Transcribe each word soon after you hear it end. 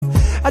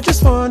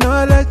just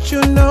wanna let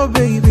you know,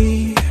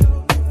 baby,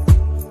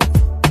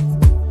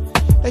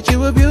 that you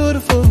were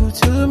beautiful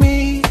to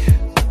me.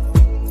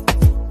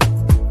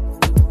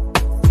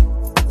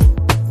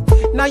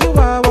 Now you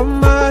are one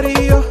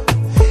Mario,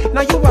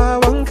 now you are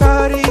one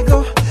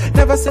Carigo.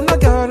 Never seen a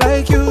girl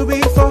like you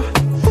before.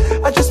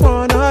 I just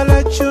wanna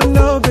let you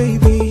know,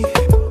 baby,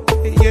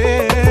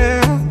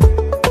 yeah,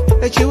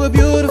 that you were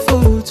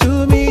beautiful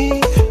to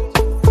me.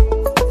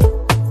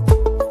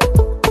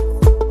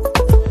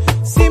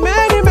 See,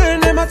 many men,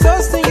 them are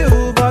toasting you,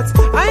 but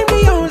I'm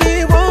the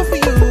only one for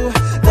you.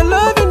 The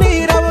love you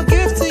need, I will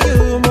give to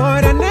you,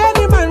 more than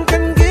any man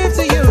can give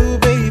to you,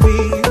 baby.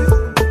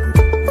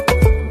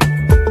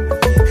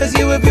 Cause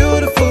you were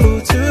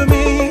beautiful to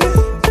me.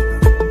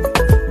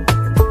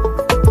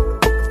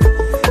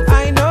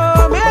 I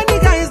know many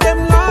guys, them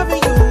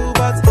loving you,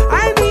 but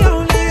I'm the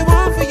only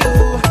one for you.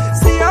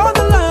 See all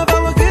the love I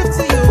will give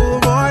to you,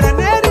 more than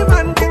any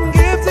man can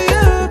give to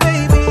you,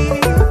 baby.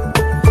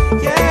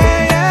 Yeah,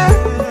 yeah.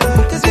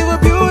 Cause you were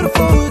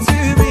beautiful to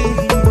me,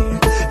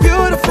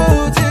 beautiful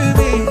to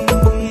me,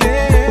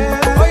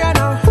 yeah. Oh yeah,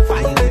 now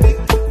fine lady,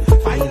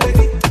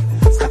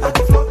 scatter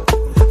the floor.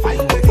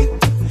 Fine lady,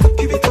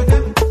 give it to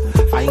them.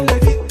 Fine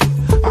lady,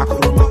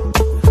 Bakuruma.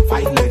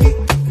 Fine lady,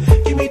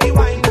 give me the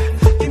wine,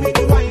 give me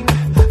the wine.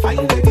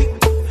 Fine lady,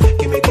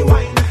 give me the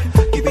wine,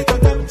 give it to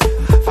them.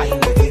 Fine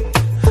lady,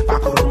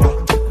 Bakuruma.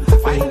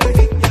 Fine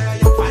lady, yeah,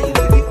 you fine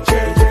lady,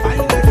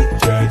 fine lady,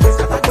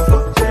 scatter the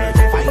floor.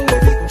 Fine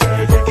lady,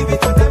 give it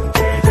to them.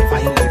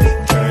 Fine lady,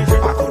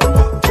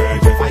 Bakuruma.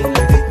 Fine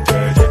lady,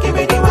 give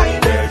me the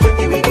wine,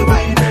 give me the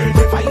wine.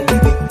 Fine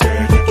lady,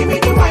 give me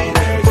the wine,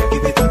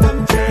 give it to them.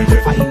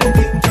 Fine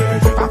lady,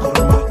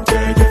 Bakuruma.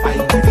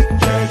 Fine lady,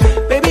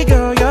 baby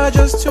girl, you're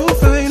just too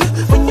fine.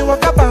 When you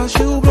walk about,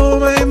 you blow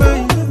my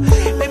mind.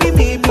 Baby,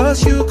 me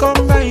plus you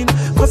combine.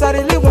 Cause I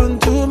really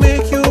want to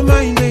make you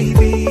mine,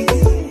 baby.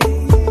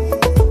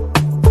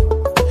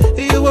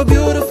 You were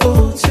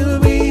beautiful to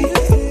me,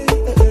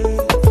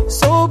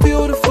 so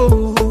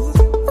beautiful.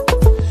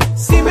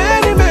 See,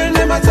 many men,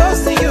 them are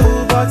toasting you,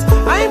 but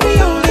I'm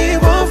the only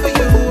one for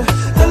you.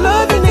 The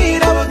love you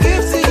need, I will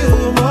give to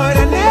you, more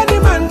than any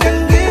man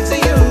can give to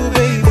you,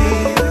 baby.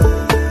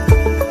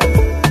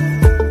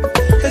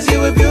 Cause you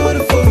were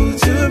beautiful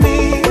to me.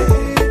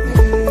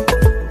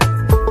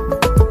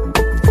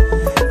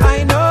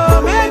 I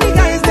know many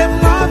guys, them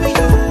loving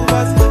you,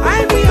 but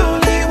I'm the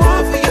only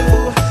one for you.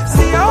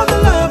 See all the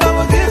love I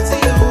will give to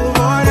you,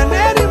 more than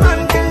any man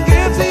can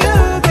give to you,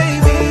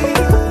 baby.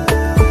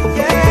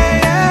 Yeah,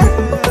 yeah.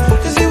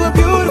 Cause you were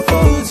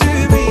beautiful to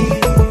me,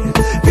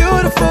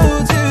 beautiful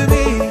to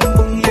me,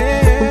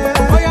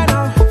 yeah. Oh yeah,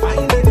 now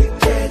fine lady,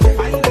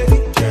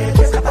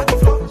 scatter the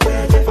floor.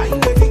 Fine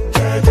lady,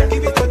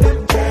 give it to them.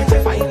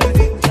 Fine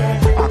lady,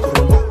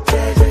 Bakuruma.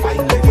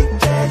 Fine lady,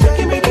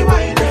 give me the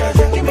wine,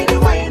 give me the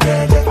wine.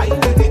 Fine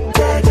lady,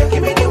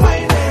 give me the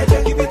wine,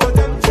 give it to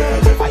them.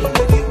 Fine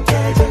lady,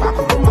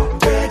 Bakuruma.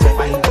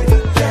 Fine lady,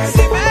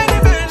 see many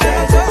men, they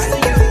are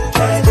toasting you.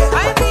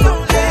 I'm the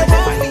only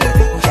one for you.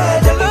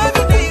 The love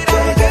you need, I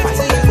will give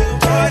to you,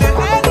 more than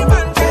any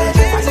man can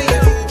give to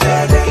you.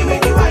 Give me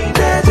the wine,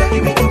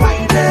 give me the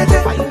wine.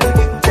 Fine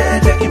lady,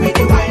 give me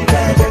the wine,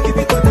 give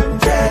it to them.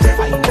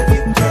 Fine lady,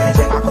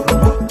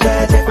 Bakuruma.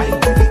 Fine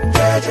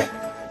lady.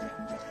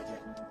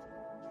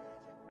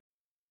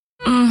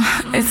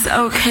 It's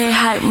okay,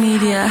 hype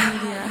media.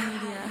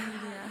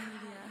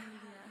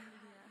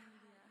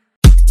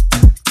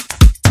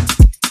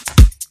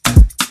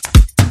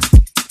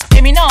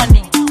 Èmi náà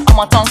ni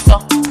ọmọ tó ń sọ.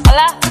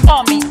 Ọlá títọ́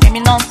mi, èmi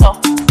náà ń sọ.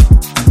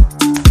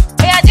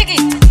 Oya Jiggy,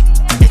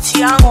 It's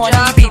Young Money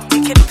John, beat. the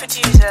wicked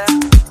producer.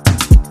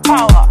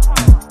 power.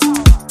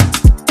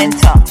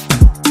 Enter.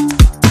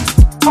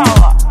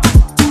 Power.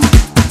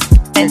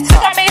 Enter.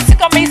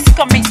 Sick of me, sick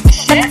of me.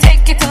 Let me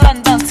take you to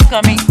London, sick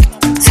of me.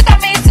 Sick of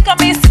me, sick of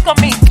me, sick of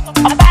me.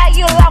 I'll buy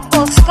you a Lambo,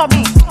 sick of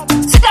me.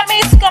 Sick of me,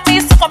 sick of me,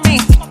 sick of me.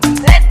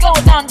 Let's go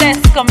down there,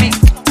 sick of me.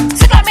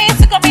 Sick of me,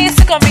 sick of me,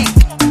 sick of me.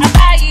 I'll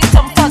buy you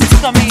some fun,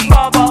 sick of me.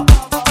 Bobo.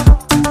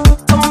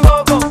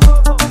 Bobo.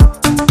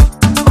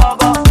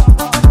 Bobo.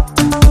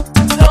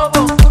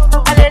 Lobo.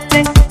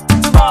 Alele.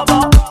 Bobo.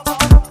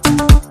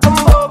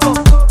 Bobo.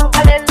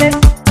 Alele.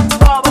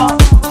 Bobo.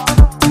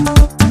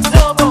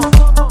 Lobo.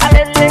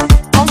 Alele.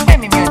 Don't pay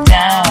me more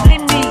down.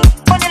 Leave me.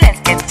 Money, let's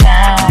get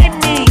down. Leave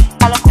me.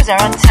 I'll look who's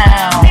around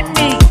town. Leave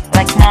me.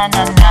 Like nah,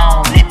 nah,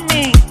 now. Leave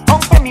me.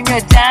 Don't pay me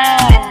more down.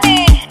 Leave me.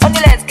 Money,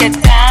 let's get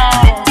down.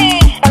 Leave me.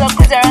 I'll look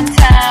who's around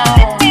town.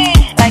 Leave me.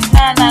 Like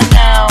nah, nah,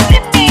 now.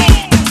 Leave me.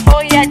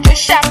 Oh yeah,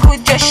 Joshaku,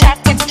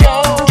 Joshaku,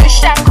 Joe.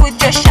 Joshaku,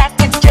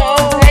 Joshaku,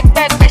 Joe. Leg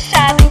back,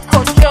 Beshali,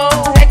 Kojo.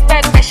 Leg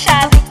back,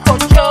 Beshali,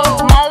 Kojo.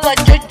 Malo,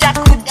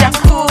 Jojaku,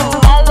 Jaku.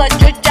 Malo,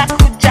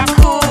 Jojaku,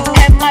 Jaku.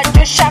 Emma,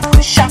 Joshaku,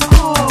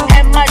 Shaku.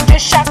 Emma,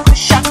 Joshaku,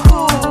 Shaku.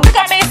 Sick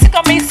of me, sick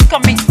of me, sick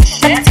of me.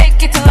 Let me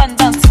take you to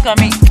London, sick of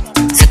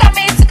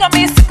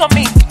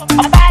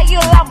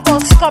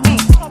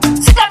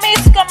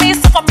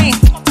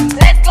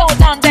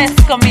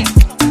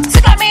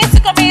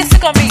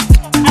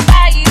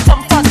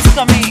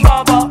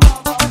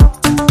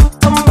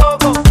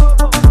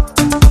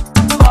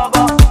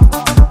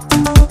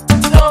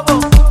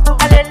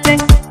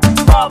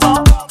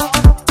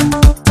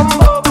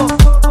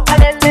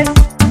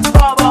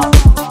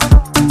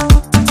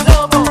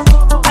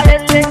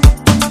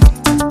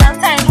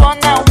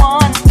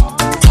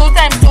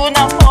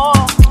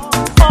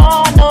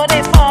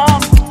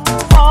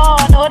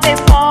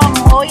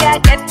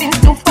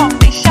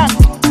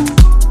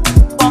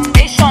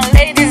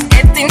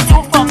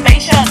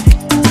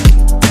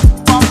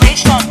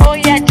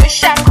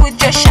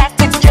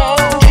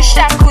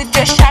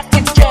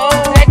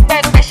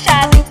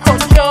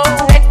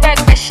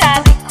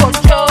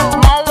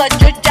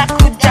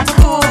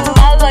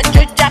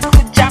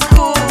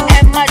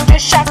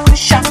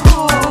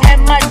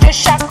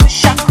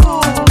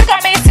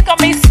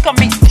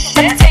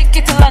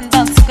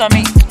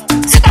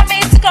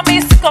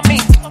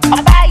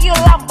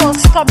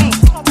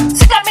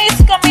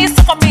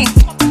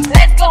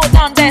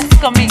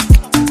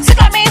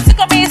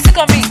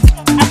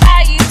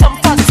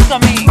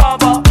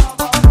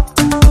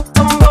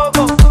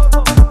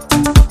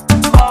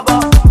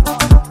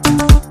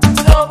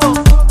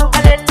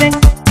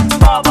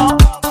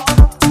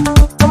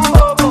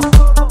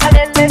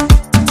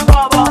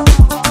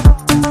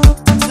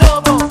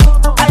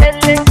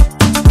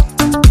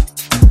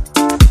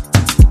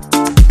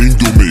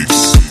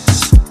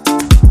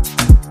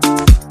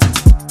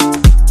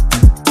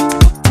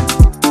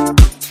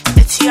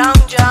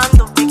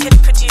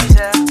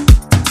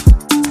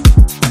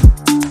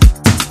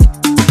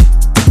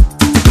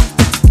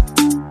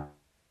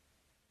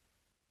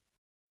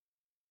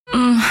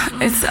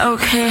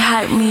okay,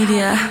 hype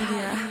media.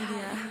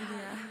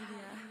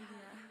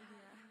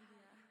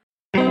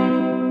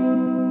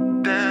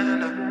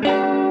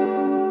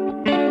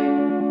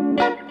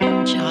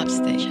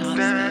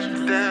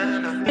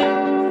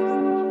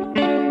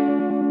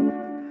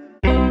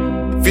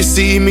 If you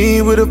see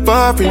me with a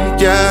foreign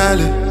gal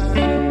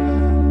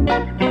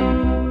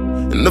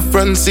in the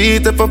front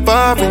seat of a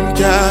foreign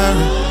car,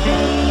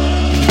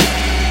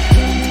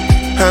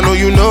 I know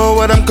you know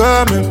what I'm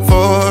coming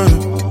for,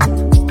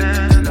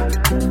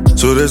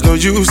 so there's no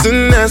use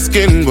in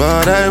asking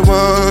what I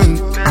want.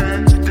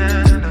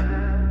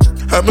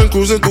 I've been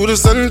cruising through the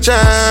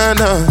sunshine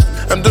now.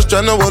 I'm just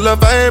tryna hold a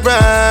vibe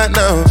right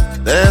now.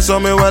 Dance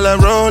on me while I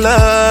roll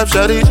up,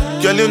 shawty.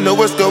 Girl, you know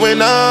what's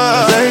going on.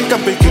 I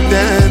can pick it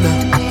down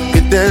now.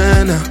 Get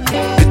down now.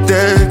 Get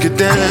down, get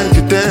down,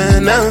 get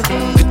down now.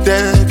 Get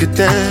down, get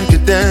down,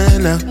 get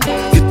down now.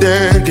 Get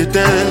down, get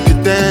down,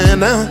 get down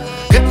now.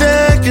 Get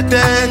down, get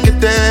down, get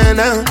down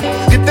now.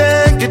 Get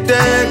down, get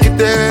down, get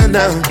down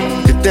now.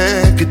 Get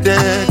down, get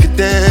down, get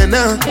down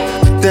now.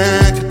 Get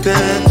down, get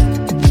down.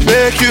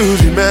 Make you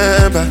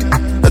remember,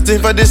 nothing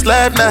for this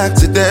life not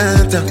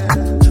accidental.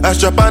 I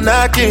strap a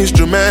knock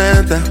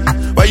instrumental.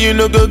 Why you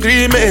no go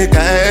green make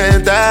I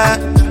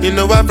enter? You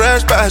know I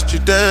fresh past you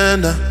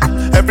then.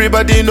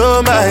 Everybody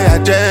know my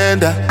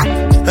agenda.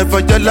 And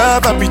for your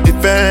love I be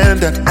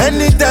defender.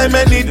 Anytime,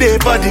 any day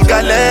for the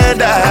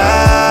calendar.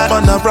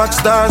 Man a rock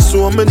star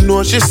so me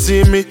know she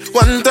see me.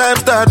 One time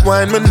start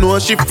wine me know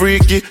she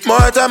freaky.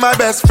 More time my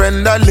best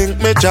friend I link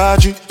me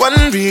charge you.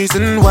 One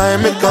reason why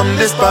me come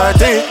this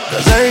party,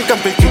 cause I can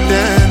pick it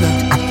down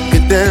now.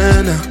 Get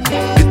down now.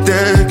 Get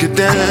down, get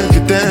down,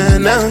 get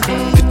down now.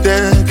 Get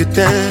down, get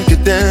down,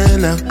 get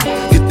down now.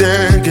 Get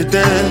down, get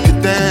down,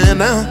 get down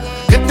now.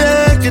 Get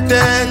down, get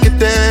down, get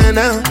down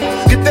now.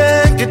 Get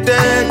down, get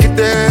down, get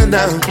down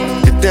now.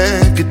 Get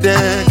down, get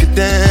down, get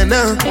down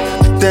now.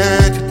 Get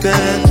down, get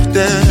down, get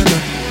down now.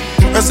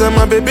 I said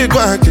my baby go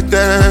and get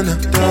down now.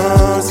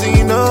 Don't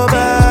see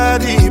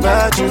nobody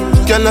but you.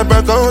 Girl I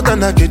break out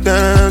and I get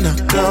down now.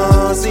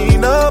 Don't see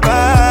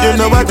nobody. You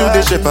know I do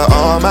this shit for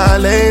all my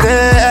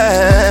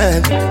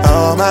ladies.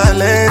 All my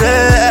ladies.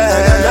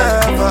 I got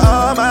love for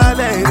all my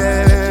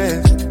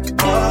ladies.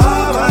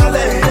 All my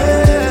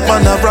ladies.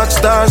 Man a rock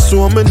star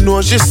so me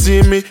know she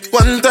see me.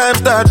 One time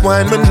start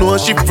wine me know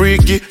she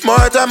freaky.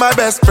 More time my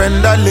best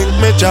friend I link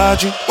me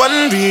charge you.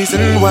 One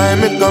reason why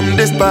me come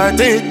this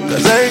party,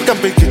 cause I can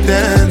pick it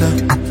down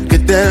now.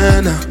 Get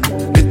down now.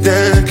 Get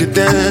down, get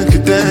down,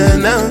 get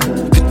down now.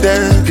 Get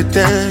down, get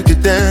down,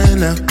 get down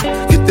now.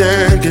 Get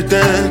down, get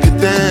down, get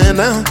down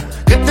now.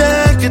 Get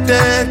down, get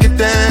down, get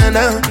down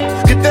now.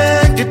 Get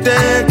down, get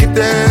down, get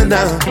down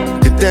now.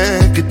 Get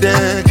down, get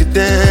down, get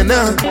down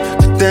now.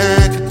 Get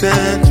down, get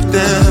down, get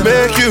down.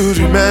 Make you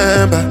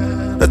remember,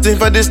 nothing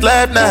for this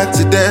life not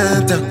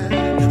accidental.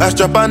 I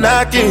strap a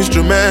knock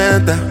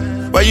instrumental.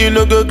 Why you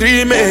no go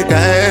green make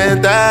I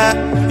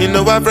enter? You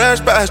know I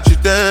fresh past you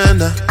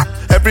then.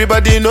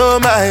 Everybody know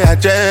my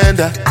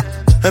agenda.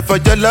 And for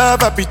your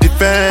love I be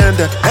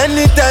defender.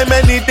 Anytime,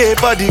 any day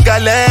for the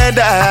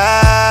calendar.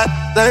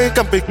 I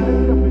can pick.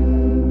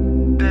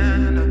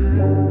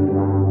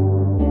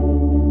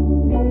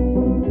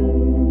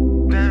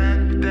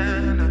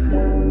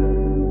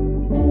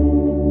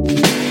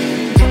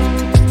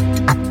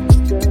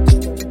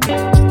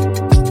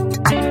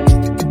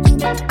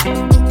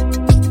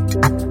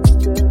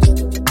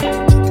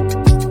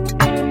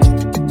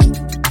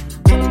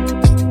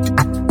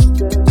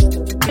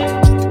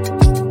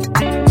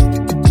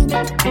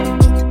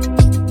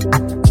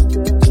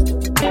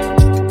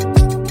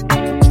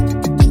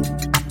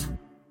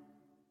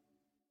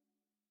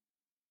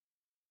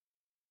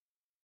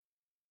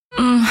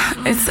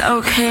 It's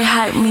okay,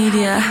 hype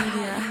media.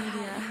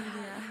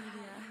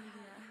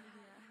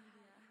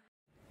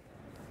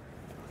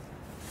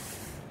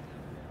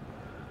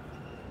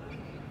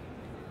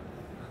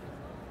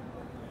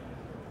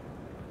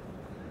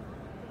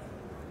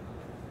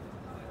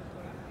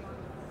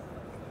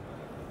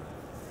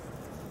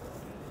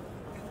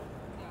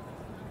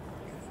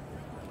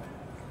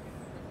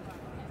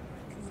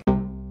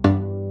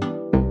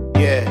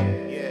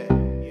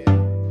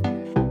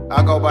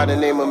 I go by the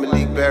name of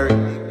Malik Berry,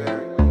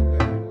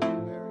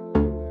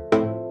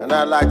 and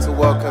I'd like to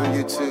welcome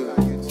you to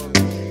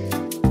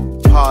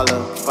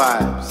Harlem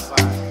Vibes,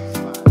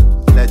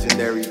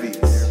 Legendary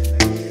Beats.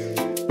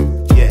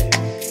 Yeah.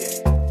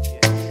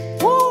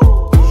 Woo!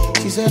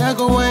 She said I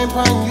go wine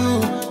pon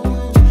you.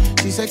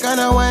 She said can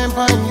I wine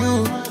pon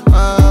you?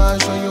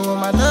 Show you what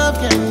my love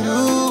can do.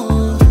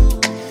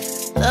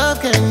 Love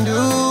can do.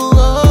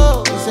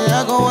 Oh, she said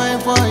I go wine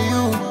for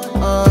you.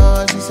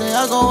 She said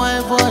I go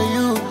wine for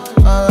you.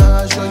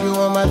 Show you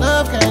what my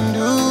love can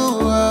do.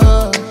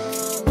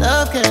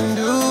 Love can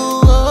do.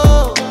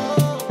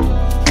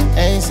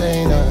 Ain't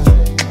saying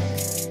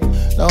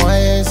nothing. No, I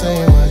ain't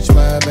saying much,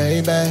 my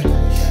baby.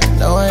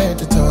 No, I ain't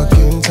the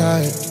talking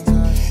type.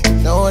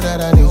 You know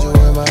that I need you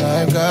in my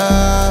life,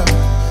 girl.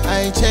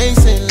 I ain't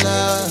chasing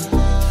love,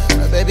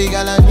 but baby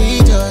girl, I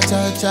need your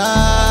touch.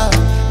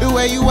 The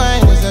way you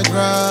whine is a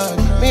drug.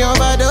 Me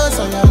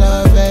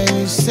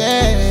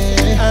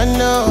say, I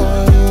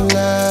know you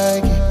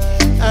like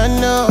it. I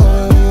know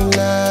you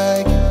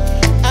like it.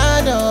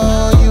 I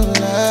know you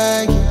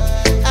like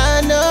it.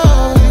 I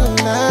know you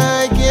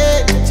like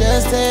it.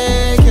 Just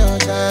take your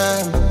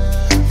time.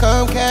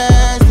 Come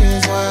catch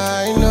this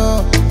wine.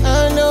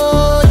 I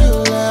know you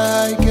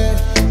like it.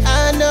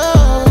 I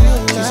know you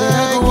like it. She said I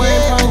go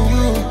wine on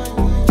you.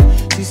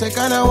 She said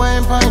can I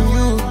wine on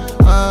you?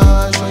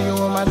 Show you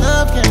what my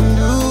love can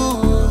do.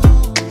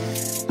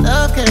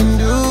 Love can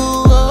do.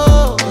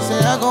 She say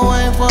I go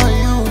wine for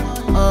you.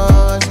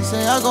 She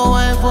say I go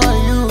wine for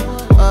you.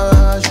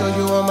 Show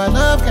you what my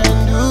love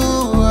can do.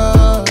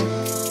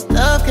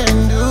 Love can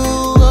do.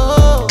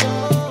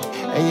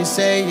 And you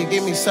say you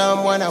give me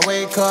some when I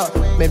wake up.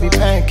 Maybe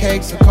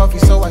pancakes or coffee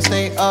so I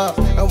stay up.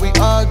 And we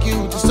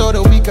argue just so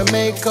that we can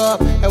make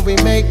up. And we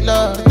make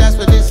love, but that's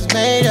what this is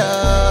made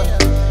of.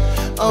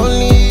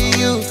 Only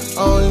you,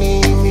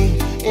 only me.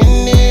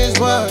 In this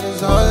world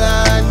is all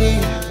I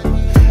need.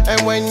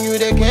 And when you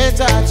get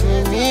touch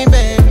with me,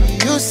 baby,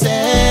 you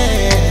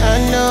say I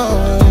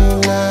know you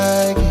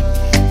like it.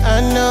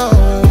 I know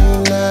you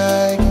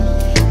like it.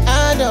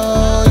 I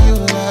know you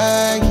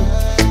like it.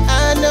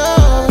 I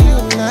know you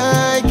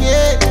like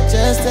it.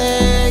 Just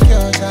take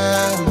your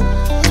time.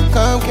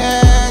 Come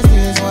catch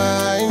this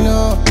wine.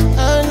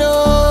 I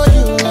know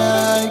you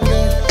like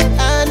it.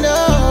 I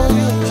know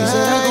you like it. She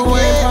said I go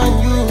wine on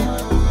you.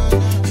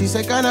 She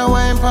said can I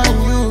wine on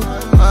you?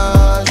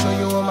 Show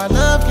you what my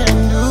love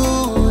can do.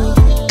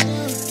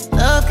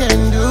 Love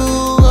can do.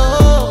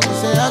 She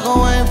say I go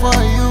wine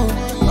for you.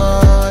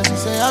 She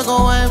say I go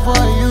wine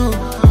for you.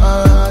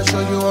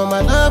 Show you what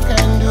my love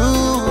can do.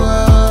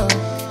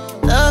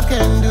 Love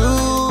can do.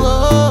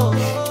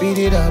 Beat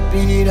it up,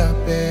 babe.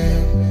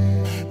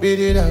 Beat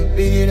it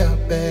up,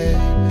 babe.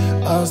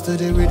 Bounce to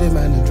the rhythm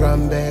and the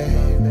drum,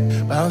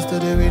 babe. Bounce to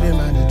the rhythm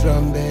and the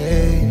drum,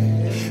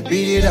 babe.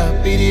 Beat it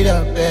up, babe.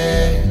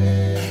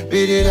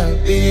 Beat it up,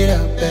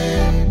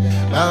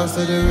 babe. Bounce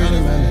to the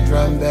rhythm and the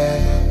drum,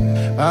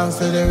 babe. Bounce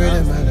to the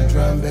rhythm and the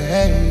drum,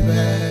 baby.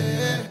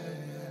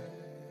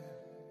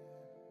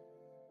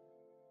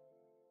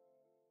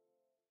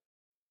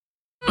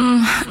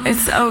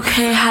 It's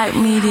okay, hype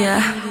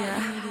media.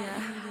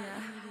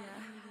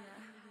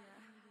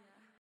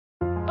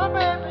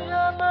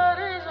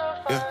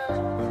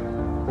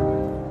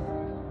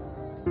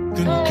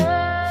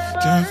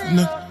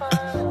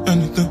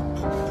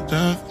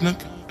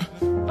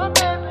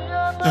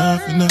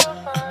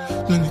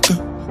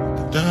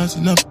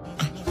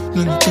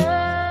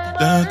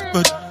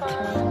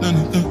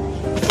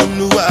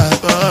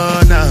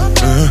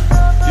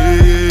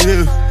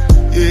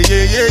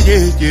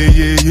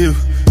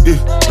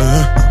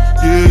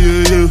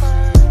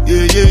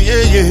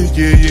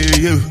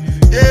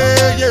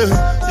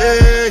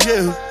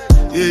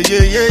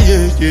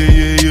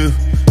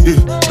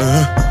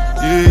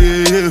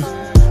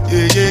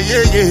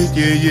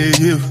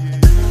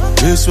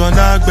 This one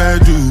I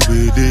do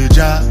with the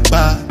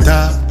jabata.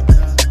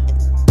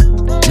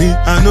 Me,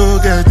 I no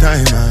get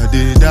time, I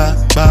did da.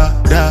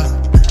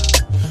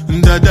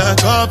 Dada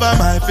cover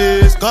my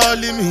face,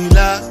 calling me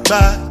la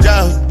ba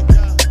down.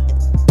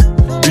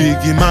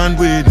 Biggie man,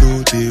 we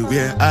know they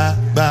wear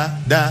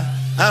abada.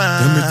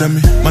 Tell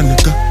me, my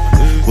nigga,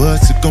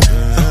 what's it gon'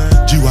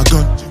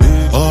 G-Wagon,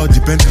 all the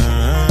Bentley,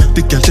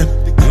 the girl them,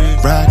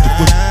 ride the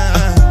whip.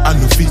 I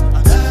no fit,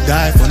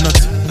 die for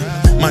nothing.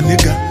 My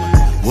nigga,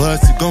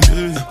 what's it gon'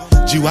 be?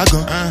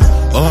 G-Wagon,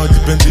 all the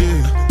Bentley,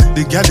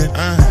 the girl them,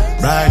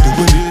 ride the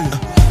whip.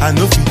 I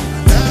no fit,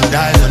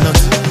 die for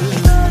nothing.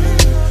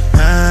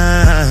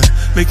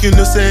 Make you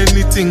no say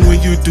anything when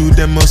you do,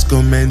 they must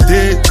commend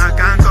it. I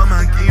can't come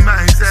and keep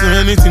myself. So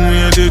anything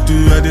when you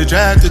do, I they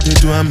try to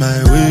do on my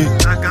way.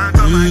 I can't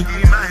come and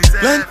keep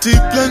myself.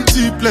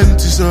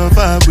 Plenty so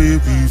far we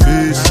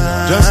face.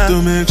 Just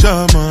to make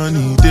sure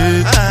money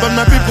day. But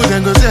my people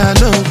then go say I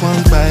know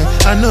one buy,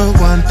 I know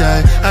one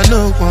die, I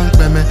know one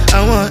payment.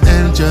 I want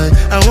enjoy,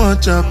 I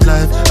want job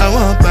life, I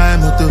want buy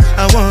motor,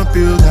 I want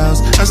build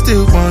house, I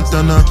still want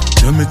to know.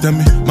 Tell me,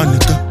 my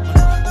nigga,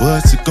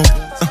 what's it gon'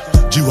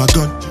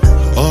 G-Wagon,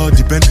 all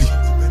the Bentley,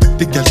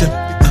 the girl them,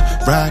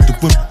 ride the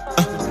whip.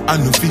 I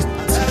no fit,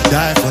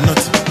 die for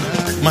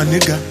nothing. My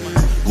nigga,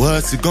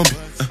 what's it gon'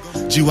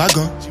 be?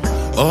 G-Wagon,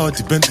 all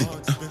the Bentley,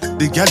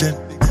 the girl them,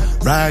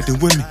 ride the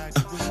with me.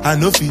 I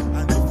no fit.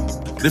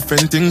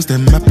 Different things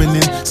them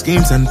happening,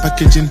 schemes and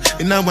packaging.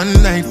 In a one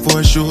night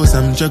for shows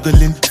I'm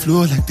juggling.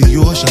 Flow like the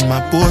ocean,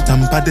 my boat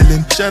I'm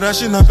paddling.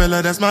 Sharashin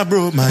Appella, that's my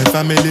bro, my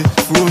family.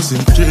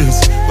 Frozen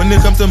trace. When it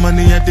comes to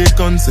money, I they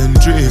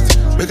concentrate.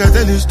 Make I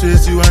tell you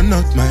straight, you are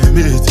not my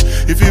mate.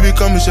 If you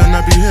become mission,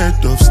 I be head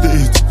of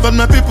state. But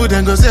my people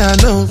then go say I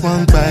know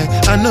one buy,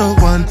 I know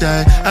one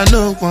die, I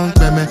know one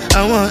payment.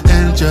 I want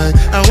enjoy,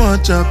 I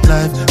want job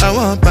life, I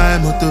want buy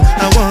motor,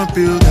 I want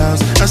build house,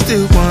 I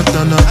still want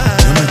to know.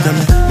 Tell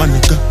me, my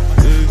nigga,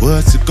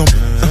 what's it gon' be?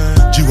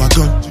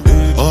 G-Wagon,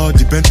 all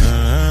the Bentley,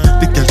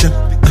 the girl them,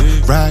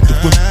 ride the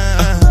whip.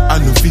 I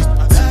no fit,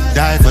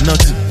 die for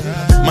nothing.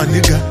 My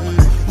nigga,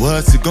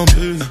 what's it gon'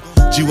 be?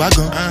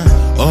 G-Wagon,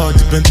 all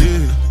the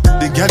Bentley,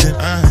 the garden,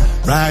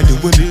 ride the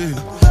whip.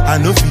 I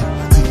know fit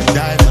to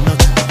die for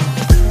nothing.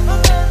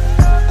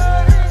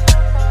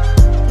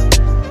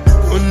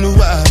 Oh no,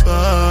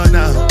 I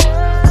now.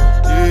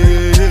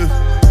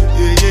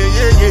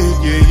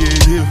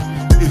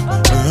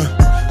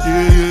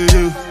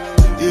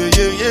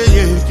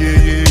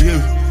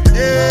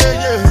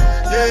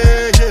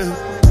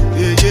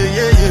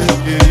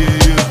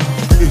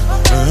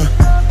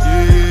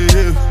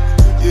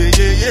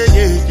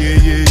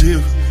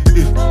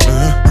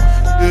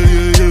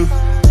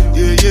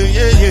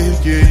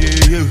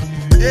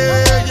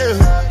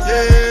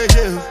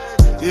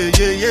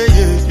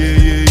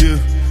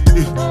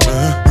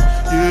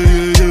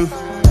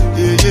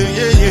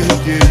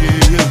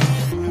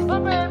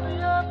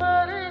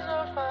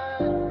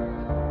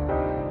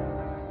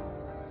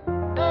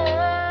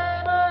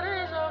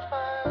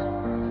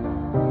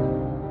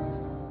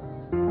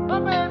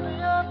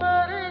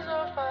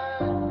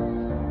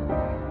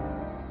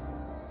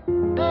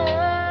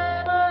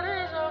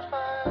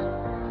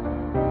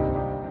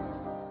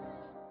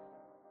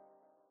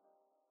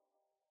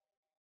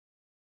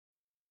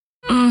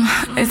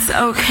 It's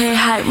okay,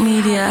 hype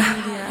media.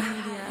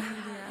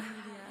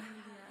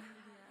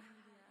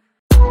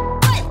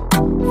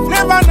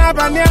 Never,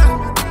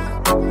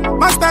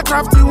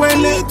 Mastercraft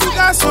when they took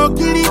us so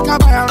kiri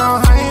kabaya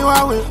on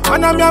highway.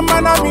 When I'm your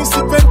man, I'm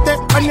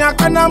insipente. When you're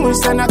gonna move,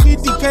 send a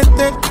kitty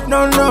kente.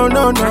 No,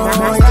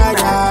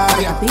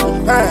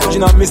 yeah. You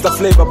know, Mr.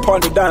 Flavor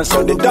upon the dance,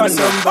 so they done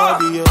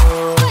somebody.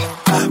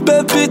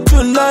 Baby,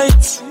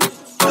 tonight,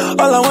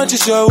 all I want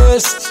is your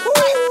waist.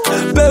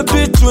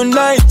 Baby,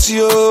 tonight,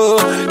 yo,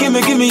 give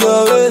me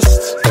your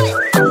waist.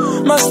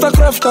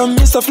 Mastercraft and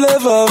Mr.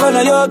 Flavor, when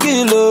I your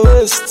kilo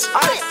waist.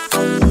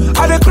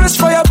 I the craze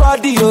for your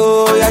body,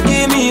 yo, yeah,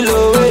 give me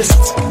low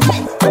waist.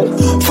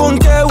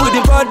 Funke with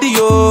the body,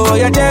 yo,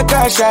 yeah, take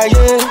cash, yeah.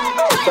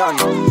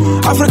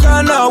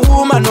 African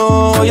woman,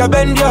 oh, yeah,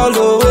 bend your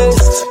low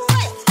waist.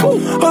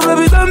 Oh,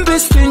 baby, don't be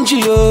stingy,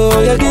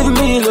 yo, yeah, give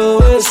me low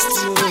waist.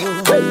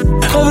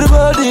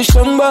 Everybody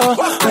shamba,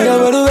 yeah,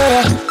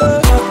 everywhere.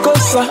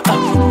 Makosa,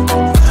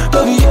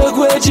 baby, you're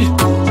gweji.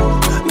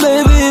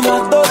 Baby,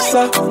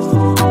 Matosa,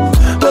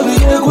 baby,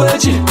 you're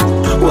gweji.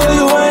 Where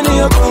you whining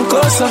your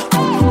concosa?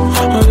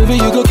 Baby,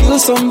 you go kill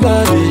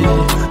somebody.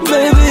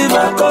 Baby,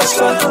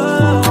 Makosa,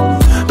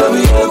 baby,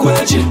 you're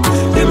gweji.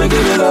 Give me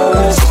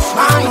love.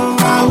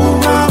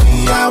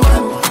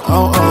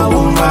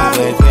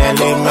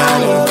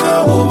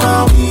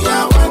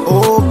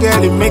 Oh,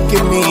 girl, it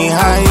making me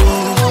high.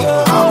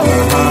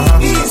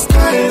 This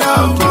kind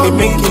of love, it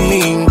making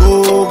me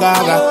go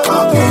gaga.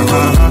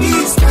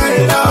 This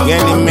kind of love,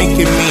 girl, it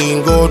making me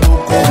go do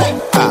go.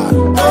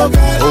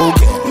 Oh,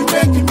 girl, you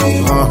making me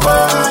oh,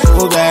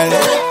 girl,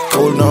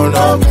 oh no,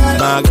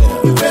 my girl,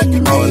 you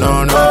making me oh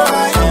no.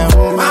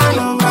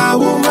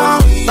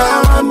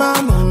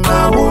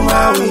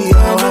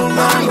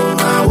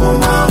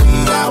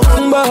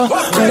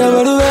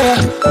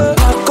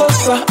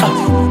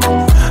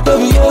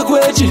 Baby, you're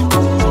gweji.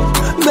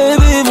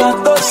 Baby,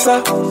 Matosa,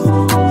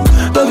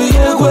 baby,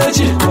 you're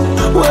gweji.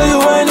 Where you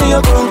whining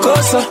your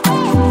concosa?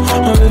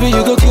 Baby,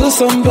 you go kill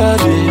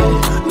somebody.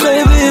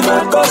 Baby,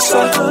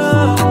 Matosa,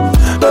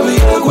 baby,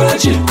 you're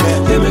gweji.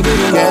 Give me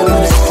girl,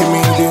 love. making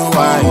me do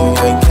why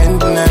I can't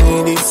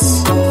deny this.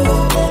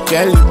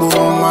 Girl,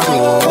 boom, my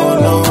door,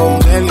 no,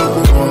 girl,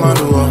 boom, my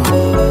door.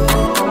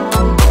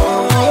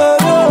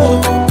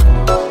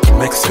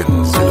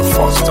 Mixins in the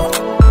Foster.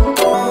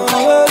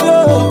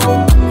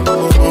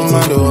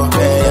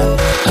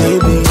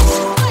 Baby.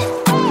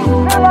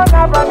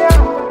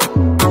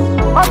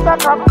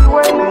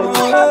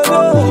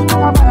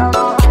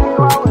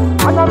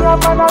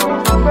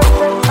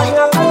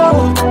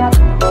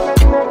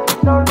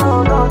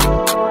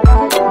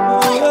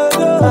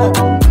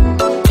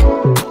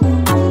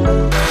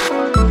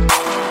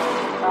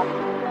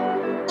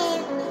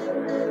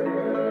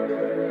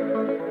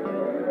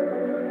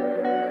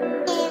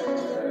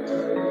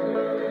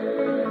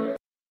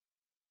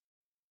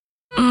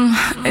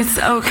 It's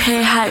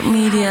okay, hype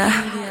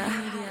media.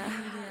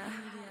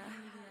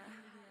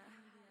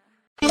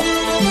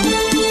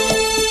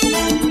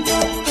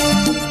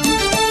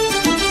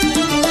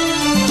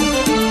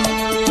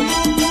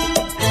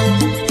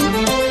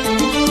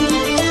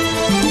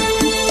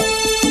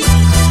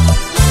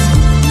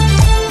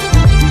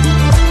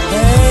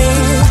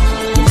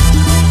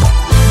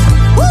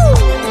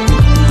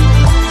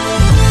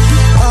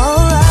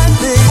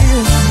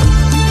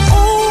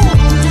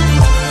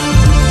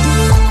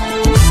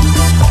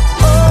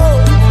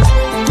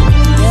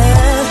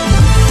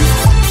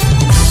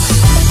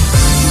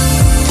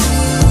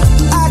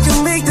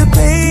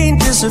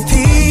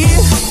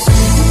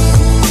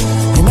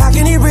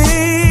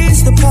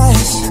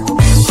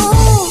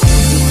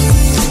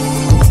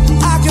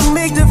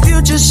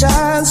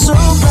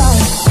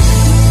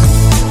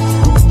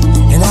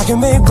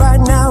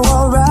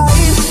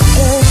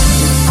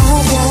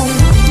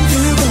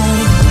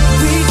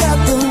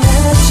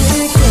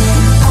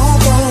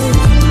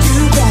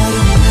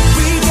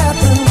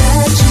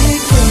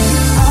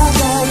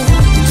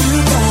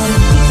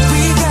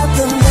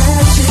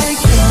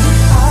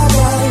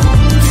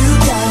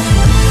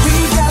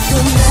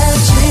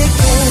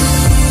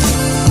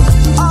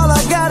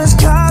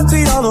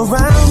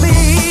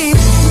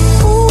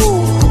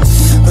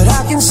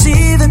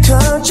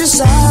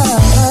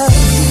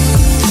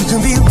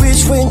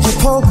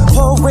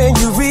 pour when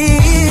you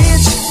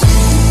reach.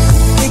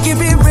 It can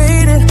be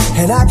raining,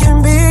 and I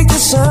can make the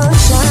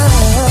sunshine.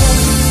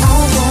 I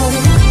got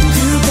it,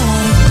 you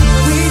got it,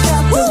 we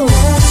got the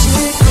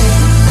magic.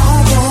 I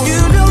got it,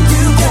 you know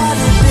you got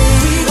it,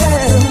 baby.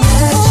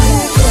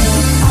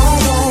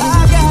 I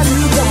got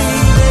it,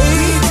 baby.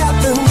 We got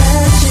the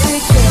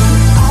magic.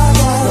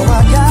 I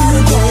got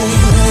it,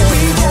 baby.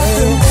 We got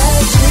the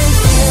magic.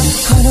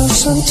 I know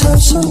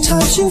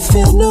sometimes you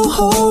feel no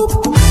hope.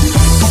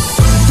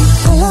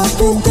 Well, I've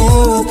been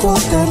there, I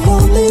walked that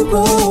lonely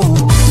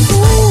road.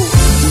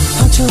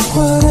 I took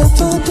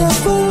whatever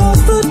devil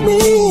offered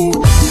me,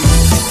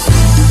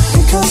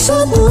 because I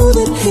knew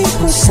that he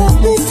would set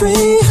me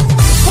free.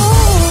 Oh,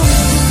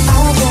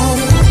 I got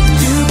it,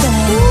 you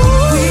got it,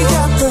 we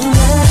got the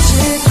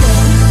magic.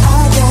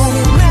 I got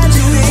it,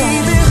 magic,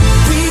 baby.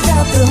 We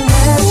got the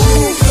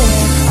magic.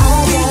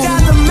 We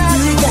got the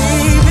magic,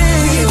 baby.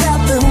 We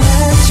got the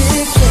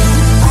magic.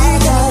 I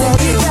got it,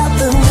 we got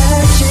the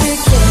magic.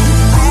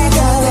 I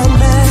got the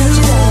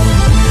magic.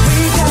 We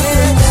got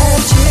the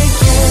magic.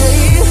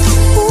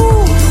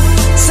 Ooh,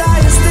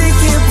 science they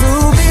can't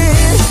prove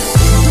it,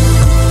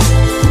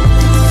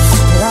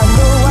 but I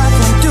know I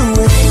can do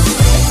it.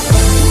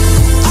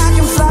 I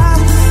can fly,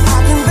 I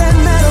can bend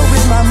metal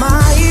with my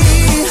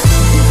mind.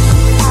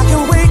 I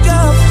can wake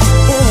up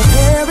in a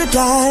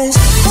paradise.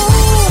 Oh,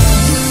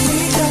 we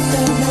got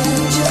that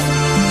magic.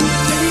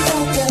 We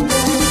got that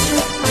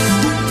magic.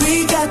 We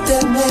got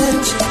that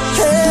magic.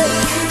 Hey,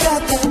 we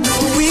got that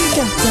magic. We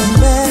got that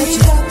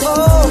magic.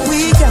 Oh, we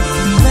got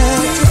the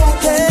magic.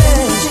 Hey,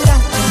 we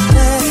got the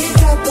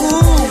magic.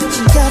 Ooh,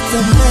 we got the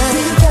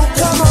magic.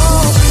 Come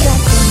on, we got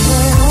the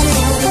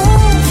magic. Oh,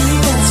 we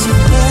got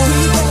some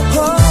magic.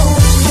 Oh,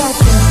 we got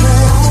the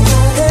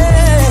magic.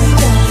 Hey, we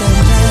got the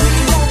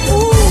magic.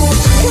 Ooh,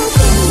 we got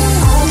the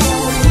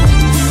magic.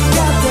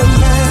 Got the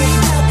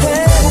magic.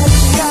 Hey,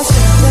 we got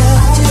some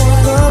magic.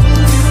 Oh,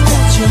 you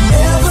got your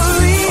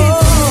everything.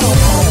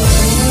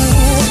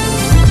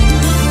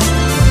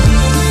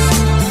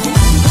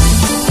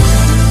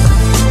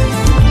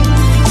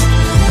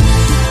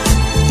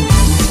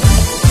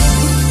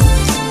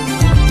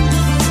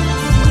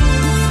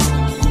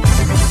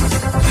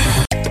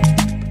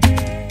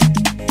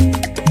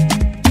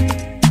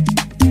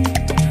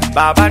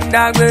 Baba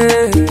Dagwe,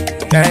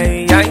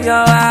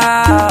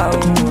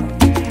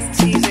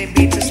 Teasing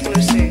beats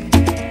exclusive.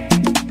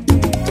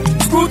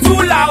 Skutu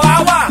la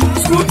wawa,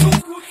 skutu.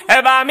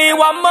 Eba mi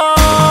wa mo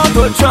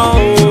do chon.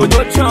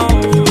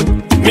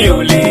 Mi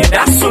ò lè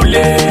dá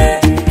sólé.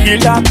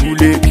 Kila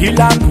kule.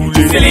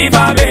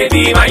 Silver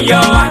baby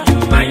mayowa.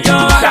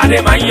 Shade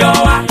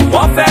mayowa.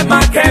 Wọ́n fẹ́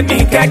máa kẹ́ mi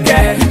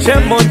kẹ́kẹ́. Ṣé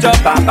mo jọ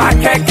bàbá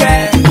kẹ́kẹ́?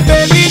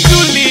 Baby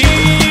Julie,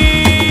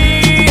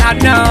 I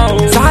know.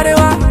 Sáré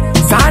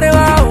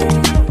wá o.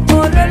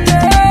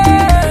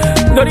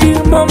 Lórí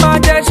mo máa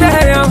jẹ́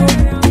ṣẹ́yàn.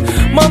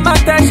 Mo máa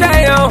tẹ́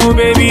ṣẹ́yàn o,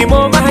 baby mo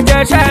máa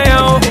jẹ́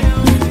ṣẹ́yàn o.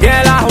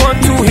 Girl, I want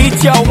to hit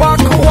your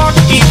walk,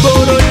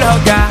 ìgboro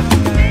lọ́gà.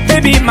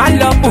 Baby, my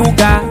love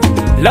booga.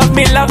 Love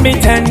me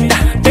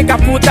tender. Make a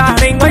put a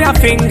ring on your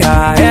finger.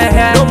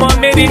 Yeah. No more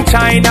made in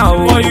China.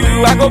 Oh. For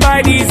you, I go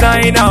by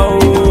designer.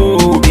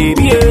 Oh,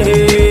 baby,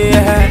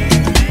 yeah.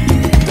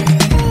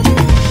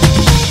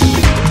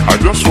 I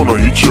just wanna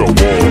hit your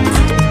walk.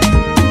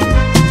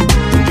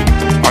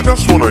 I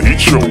just wanna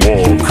hit your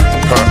walk.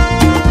 Ha.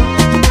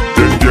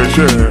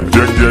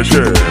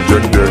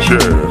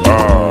 Yeah.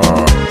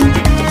 Ah.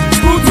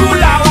 Skutu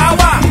la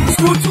wawa,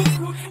 skutu.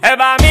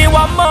 Eba mi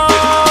wa mo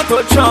to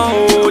chon.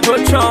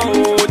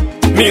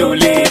 Mi ò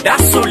lè dá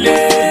sólé.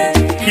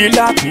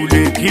 Kila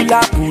kule.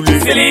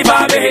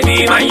 Silver baby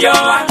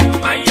mayowa.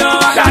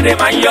 Shade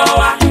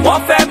mayowa. Wọ́n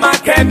fẹ́ máa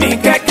kẹ́ mi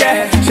kẹ́kẹ́.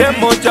 Ṣé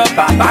mo jọ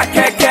bàbá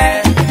kẹ́kẹ́?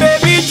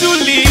 Baby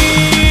Julie,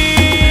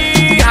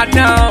 I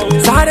know.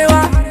 Sáré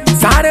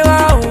wá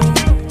o.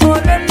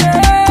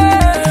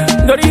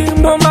 Lórí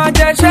mo máa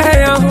jẹ́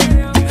ṣẹ́yàn.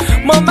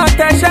 Mo máa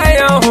tẹ́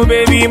ṣẹ́yàn o,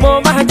 baby mo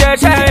máa jẹ́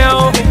ṣẹ́yàn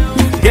o.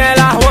 Girl,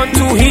 I want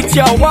to hit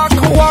your walk,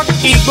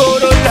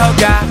 ìgboro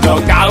lọ́gà.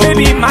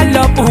 Baby, my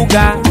love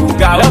booga.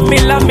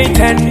 Love me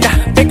tender.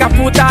 Make a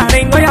put a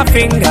ring on your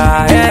finger.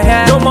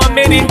 Yeah. No more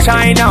made in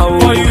China. Oh.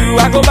 For you,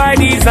 I go by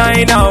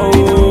designer.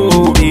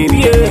 Oh, baby,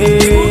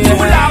 yeah.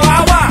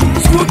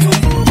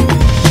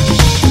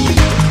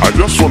 I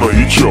just wanna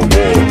hit your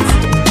walk.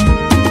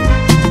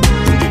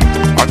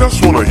 I just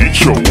wanna hit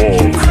your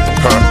walk.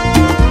 Ha.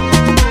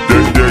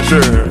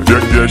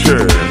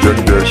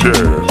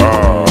 Yeah.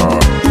 Ah.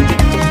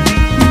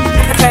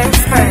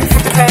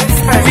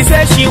 She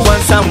said she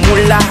wants some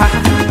moolah.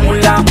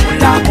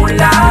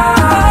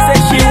 Say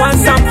she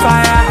wants some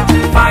fire.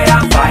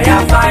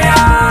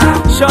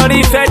 Shorty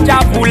said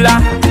jabula,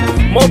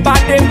 mo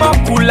bade mo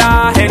kula,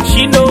 and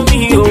she know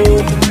me oh.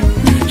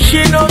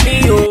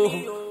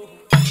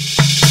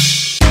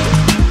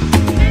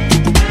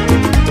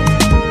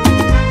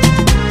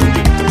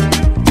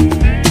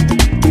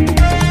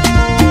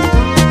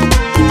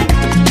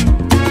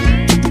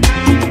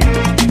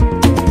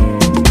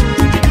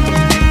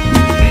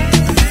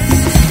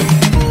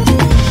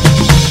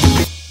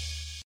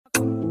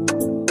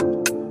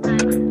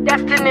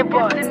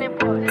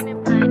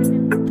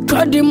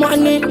 Not the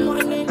money,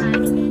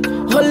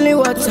 holy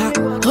water,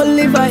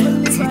 holy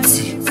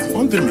vibe.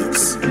 On the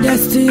mix.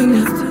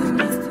 Destiny,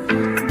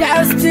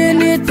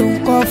 destiny to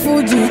go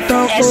Fuji,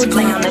 to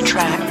Play on the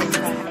track.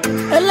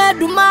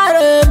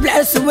 Eledumare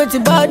bless you with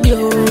your body,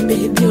 oh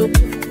baby.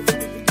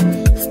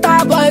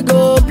 Starboy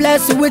go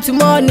bless you with your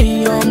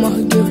money, oh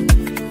my girl.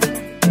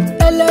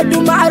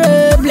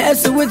 Eledumare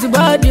bless you with your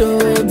body,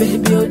 oh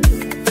baby.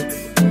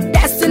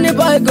 Destiny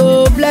boy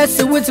go bless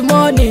you with your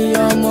money,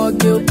 oh my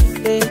girl.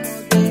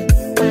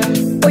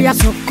 Oh yeah,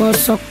 soko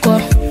soko,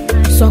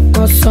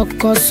 soko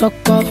soko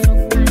soko,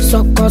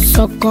 soko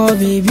soko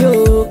baby,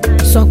 oh.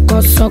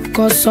 Soko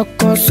soko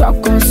soko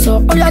soko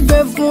so. Oh yeah,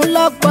 give me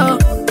loko.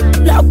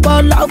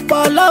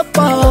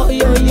 Lọ́pọ̀,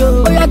 yo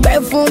yo. Ó yá gbé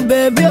fún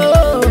baby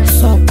oh.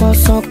 Soko.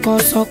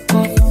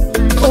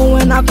 Oh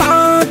when I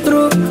come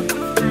through,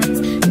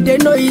 they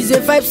know easy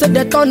vibes so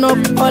they turn up.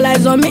 All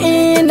eyes on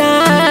me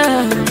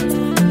now.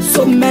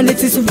 So many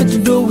things you fit to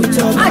do with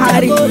your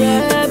body,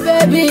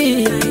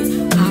 baby.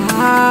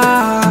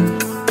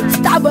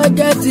 Starboy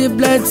getting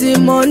plenty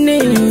money.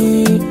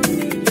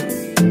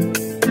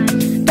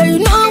 And you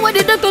know what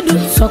they do to do.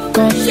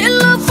 Soko. She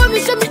love for me,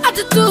 show me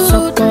attitude.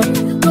 Soko.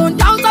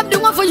 I'm the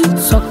one for you.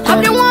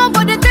 I'm the one,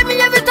 but they tell me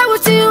every time we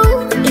see you.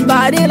 Your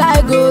body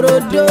like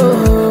Gorodo.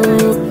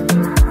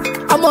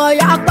 I'm all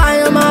your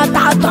I'm a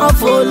tattoo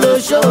follow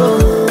show.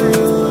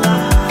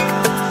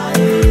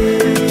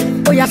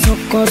 Oh yeah,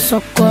 soko,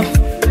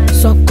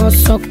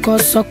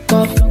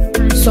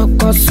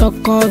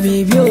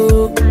 baby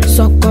oh.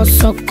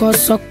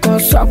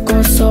 Soko.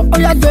 Oh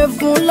yeah,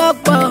 give me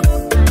loko.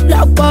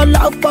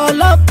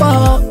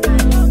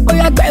 Oh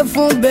yeah, give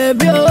me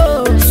baby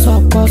oh.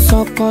 Soko.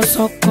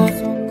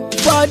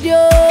 Body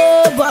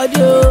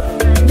oh,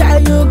 that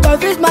you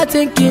confuse my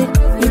thinking.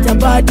 It's a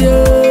body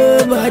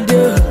oh,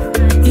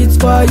 it's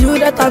for you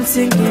that I'm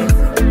singing.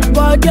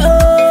 Body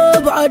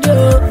oh,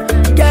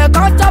 girl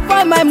can't chop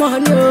on my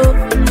money oh.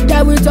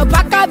 Girl with a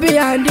packer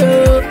behind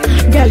you.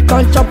 Girl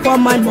can't chop on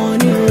my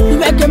money oh. You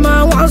make a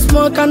man want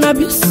smoke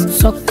cannabis.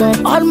 Soko.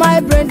 All my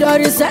brain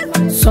dirty set.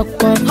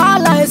 Soko.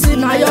 All I see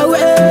now your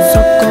way.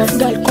 Soko.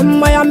 Girl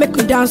come here make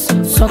me dance.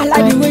 Soko. I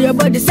like the way your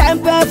body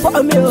sample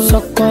for me oh.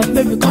 Soko.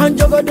 Baby can't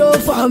juggle do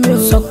for me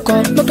oh.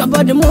 Soko. Look your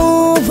body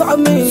move for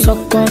me.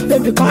 Soko.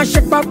 Baby can't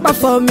shake back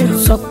for me.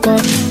 Soko.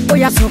 Oh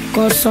yeah,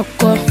 soko.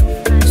 Soko,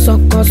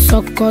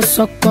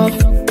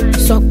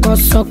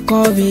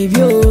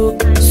 baby oh.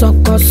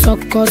 Soko.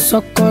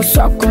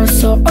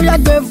 Oh yeah,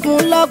 give me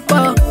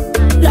loko.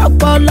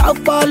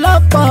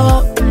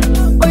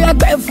 Oh yeah,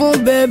 give me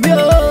baby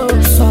oh.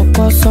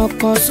 Soko.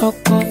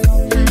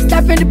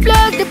 Step in the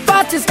place, the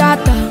party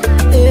scatter.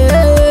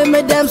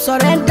 Make them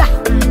surrender,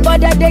 but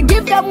that they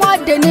give them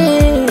what they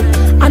need.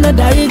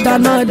 Another hit,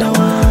 another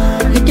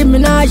one. Nicki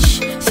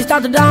Minaj, she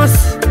start to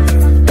dance.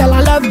 Girl,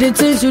 I love the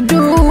things you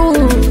do.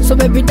 So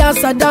baby,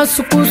 dance, I dance,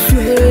 so cool,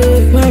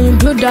 sweet. When you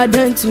do that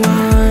dance,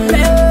 one.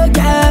 Yeah.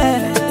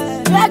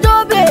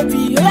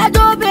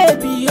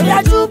 Oh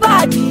yeah, do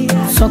body.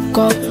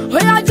 Soko. Oh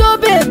yeah, do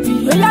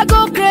baby. Oh yeah,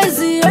 go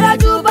crazy. Oh yeah,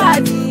 do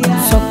body.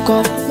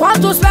 Soko.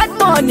 Want to spend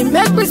money,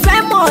 make me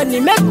spend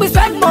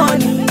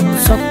money.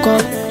 Soko.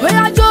 Oh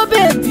yeah, do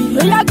baby.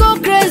 Oh yeah, go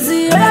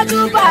crazy. Oh yeah,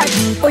 do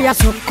body. Oh yeah,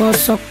 soko.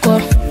 Soko,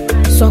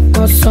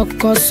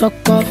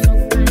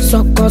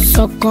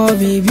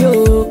 baby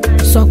oh.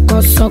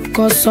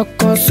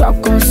 Soko.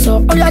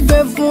 Oh yeah,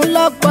 give me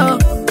loko.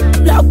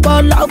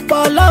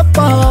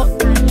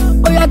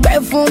 Oh yeah,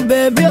 give me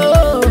baby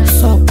oh.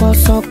 Soko.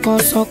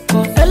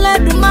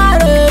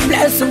 Eledumare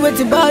bless you with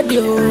your body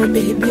oh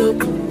baby oh.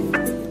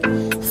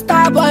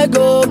 Starboy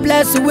go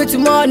bless you with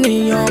your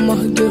money oh my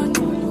girl.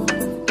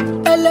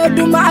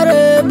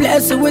 Eledumare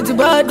bless you with your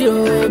body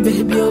oh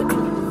baby oh.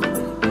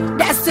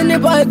 Destiny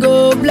boy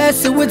go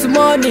bless you with your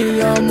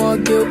money oh my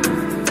girl.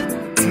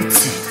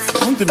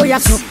 Oh yeah,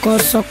 soko,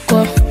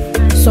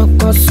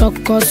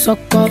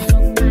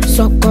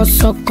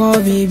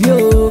 baby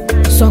oh.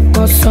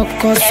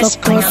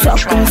 Soko.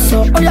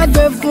 Oh yeah,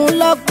 give me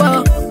loko.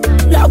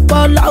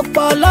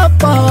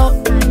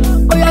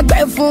 Oh yeah,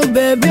 give me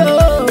baby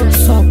oh.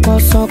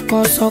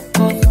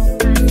 Soko.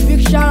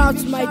 Big shout out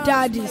to my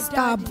daddy,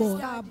 Starboy.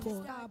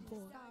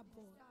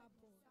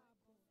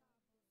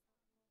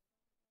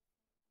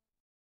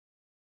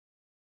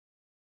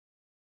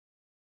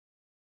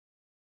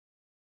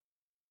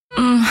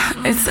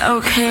 It's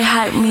okay,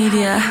 hype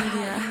media.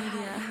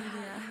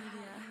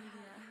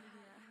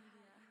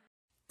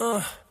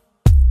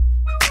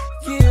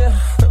 Yeah,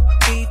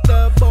 beat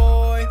the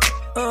boy.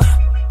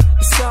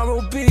 It's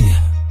R.O.B.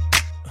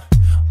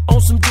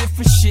 On some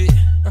different shit.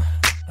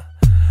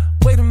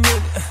 Wait a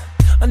minute,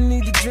 I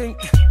need a drink.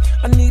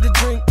 I need a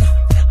drink.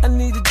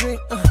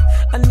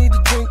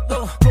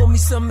 Pour me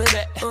some of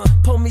that.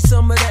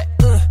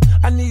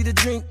 I need a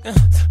drink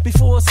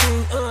before I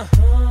sing.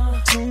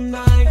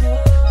 Tonight,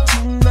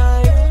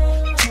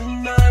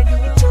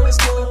 turn this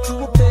club to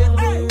a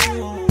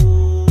bedroom.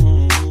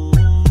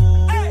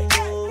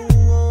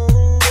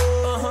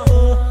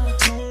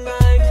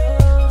 Tonight,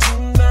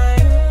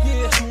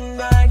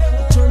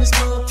 yeah, turn this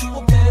club to a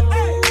bedroom.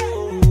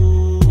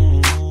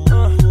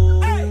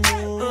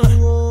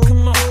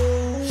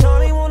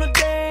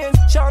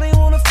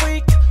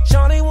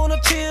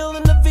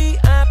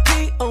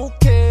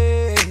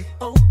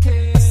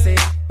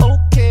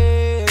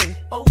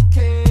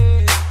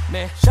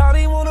 Yeah,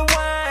 shawty wanna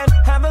wine,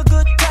 have a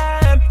good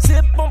time,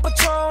 sip on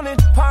Patron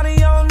and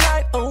party all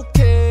night.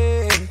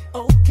 Okay,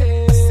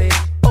 okay, I say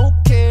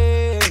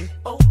okay,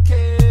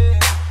 okay.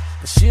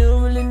 But she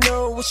don't really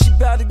know what she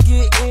about to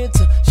get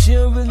into. She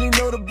don't really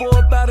know the boy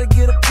about to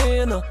get a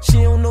pinner.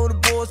 She don't know the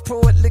boy's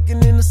pro at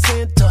licking in the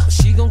center.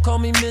 She gon' call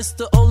me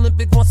Mr.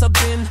 Olympic once I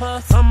been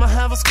her. I'ma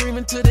have her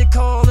screaming till they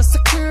callin'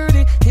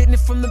 security, hitting it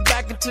from the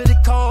back until they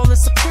callin'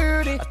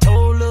 security. I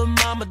told her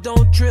mama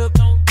don't trip,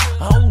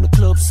 I own the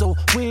club so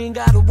we ain't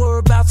gotta worry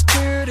about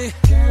security.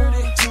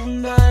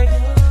 Tonight,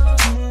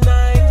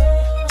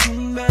 tonight,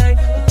 tonight,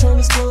 we turn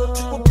this club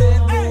to a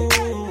bedroom.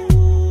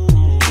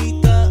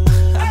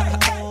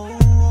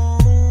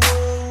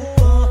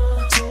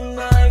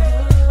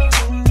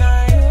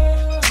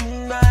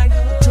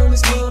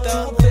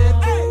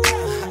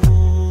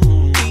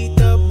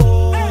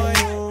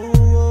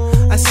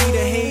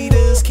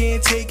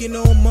 Take it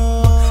no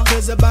more,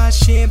 cause I buy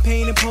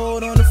champagne and pour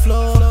it on the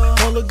floor.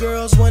 All the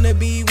girls wanna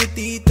be with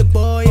the Eat the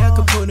boy. I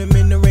could put him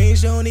in the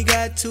range, only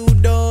got 2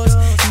 doors.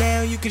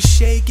 Now you can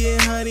shake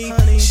it, honey,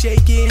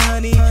 shake it,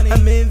 honey.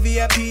 I'm in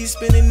VIP,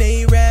 spending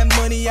A-Rap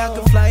money. I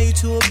could fly you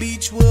to a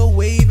beach, we'll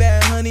wave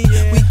at, honey.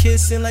 We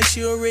kissing like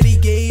she already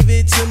gave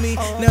it to me.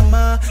 Now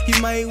ma, you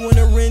might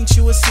wanna rent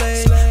you a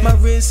sled. My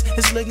wrist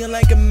is looking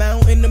like a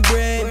mountain of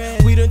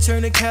bread. We done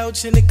turn the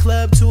couch in the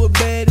club to a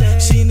bed.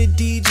 She in the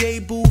DJ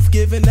booth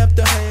giving up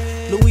the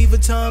Louis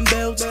Vuitton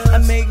belts. I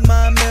make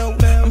my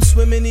melt. I'm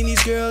swimming in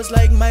these girls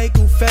like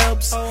Michael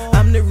Phelps.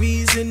 I'm the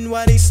reason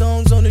why they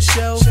songs on the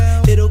shelf.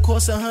 It'll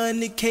cost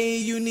 $100K,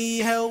 you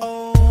need help.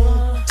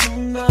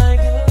 Tonight,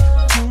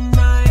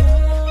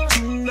 tonight,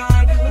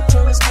 tonight, we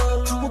turn this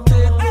club to a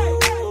bedroom.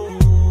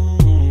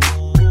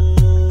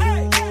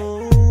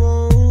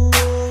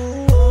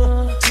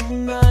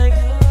 Tonight,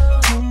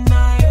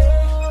 tonight,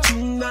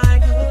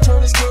 tonight, we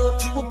turn this club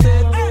to a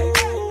bedroom.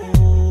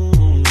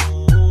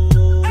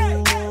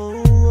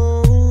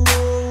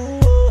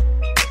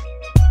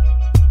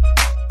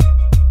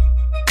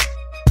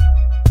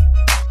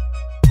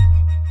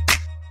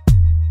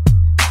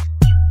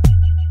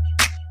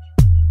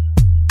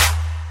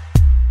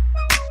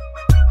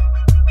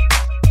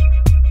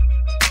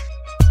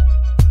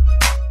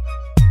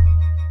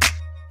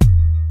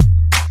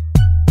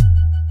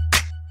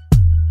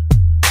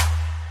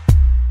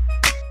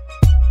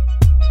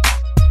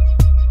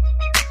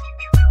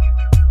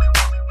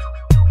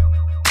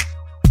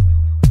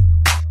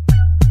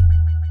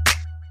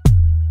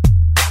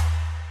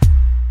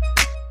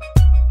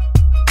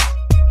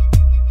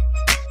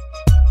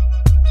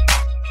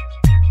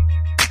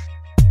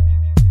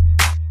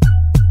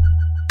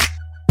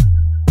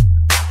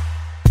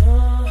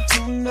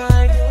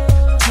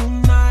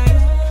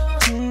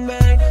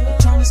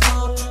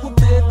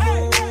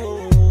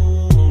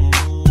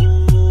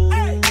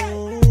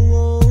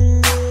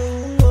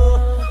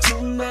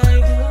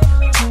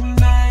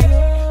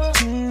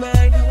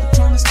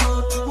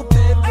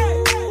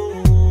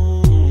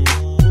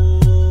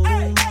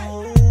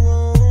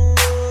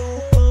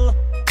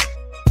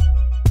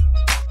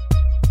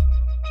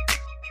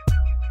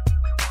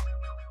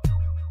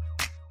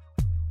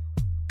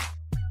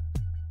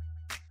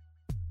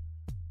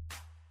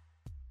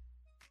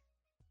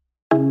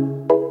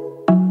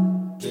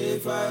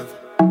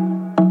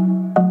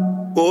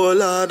 Oh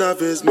Lord of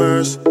His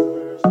mercy,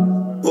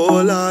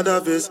 oh Lord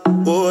of His,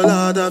 oh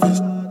Lord of His.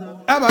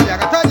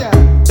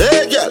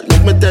 Hey girl,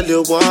 make me tell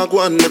you walk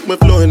one, make me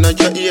flow in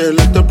your ear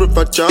like the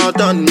river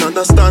Jordan.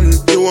 Understand,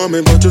 you want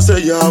me but you say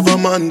you have a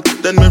man.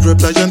 Then me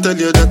reply and tell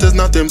you that is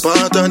not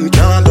important.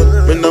 Can't do,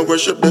 me not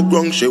worship the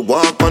ground she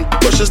walk on,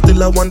 but she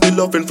still I want the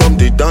loving from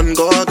the Don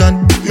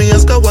Gorgon. Me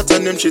ask her what's her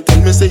name, she tell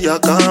me say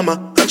Yakama,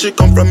 and she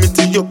come from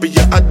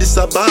Ethiopia, Addis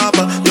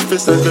Ababa. If you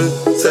circle,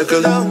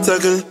 circle,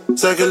 circle,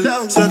 circle,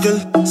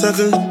 circle,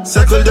 circle,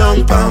 circle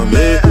down for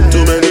me.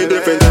 Too many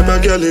different type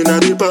of girl in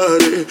the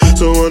party,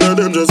 so one of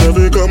them just have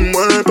to come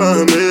wine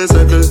for me.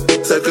 Circle,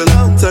 circle,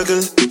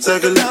 circle,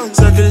 circle,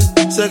 circle,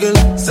 circle,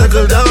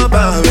 circle down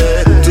for me.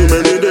 Too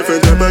many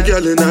different type of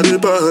girl in the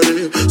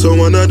party, so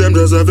one of them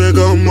just have to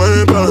come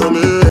wine for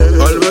me.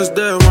 Always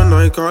there when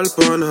I call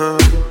upon her.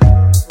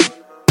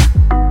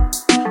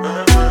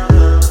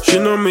 She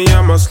know me,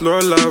 I'm a slow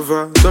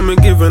lover, so me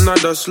give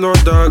another slow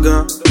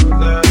dagger.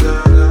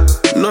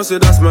 No say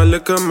that's my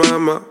liquor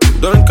mama,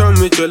 don't come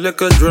with your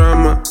liquor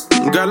drama.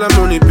 Girl, I'm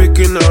only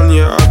picking on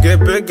ya, I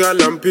get big,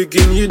 girl, I'm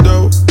picking you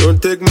though.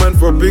 Don't take man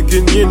for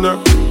picking you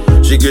now.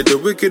 She get the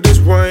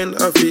wickedest wine,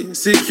 I feel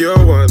secure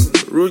one.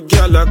 Rude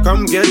girl, I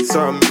come get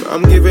some,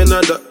 I'm giving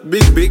her the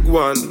big, big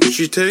one.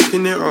 She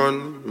taking it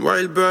on,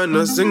 Wild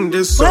Burner sing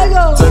this song.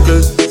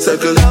 Circle,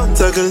 circle,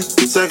 circle,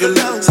 circle,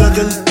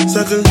 circle,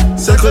 circle,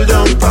 circle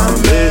down for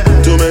me.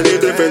 Too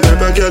many different type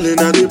of girl in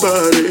the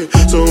party,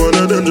 so one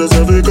of them just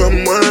have to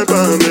come wine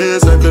for me.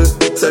 Circle,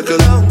 circle,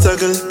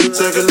 circle,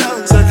 circle,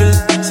 circle,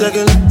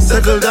 circle,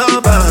 circle down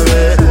for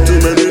me. Too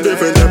many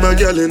different type of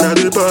girl in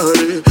the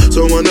party,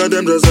 so one of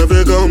them just have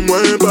to come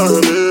wine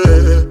for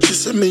me. She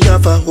said me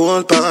have a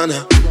whole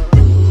partner,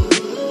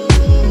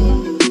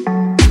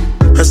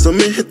 I saw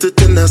me hit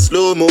it in a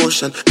slow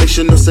motion. Make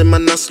sure no say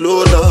man a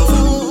slow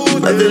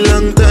love. Every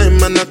long time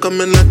man a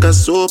coming like a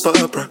soap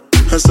opera.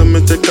 I saw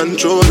me take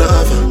control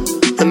of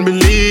her. And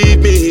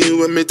believe me,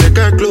 when me take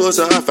her clothes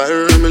off, I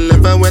me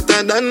never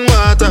wetter than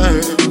water.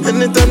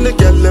 Anytime they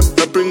get them,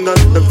 I bring out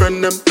the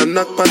friend them and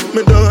knock on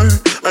my door.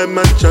 I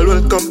match, I'll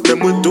welcome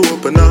them with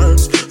open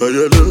arms. Oh,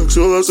 you look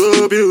so,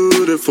 so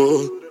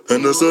beautiful.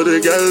 And I saw the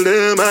girl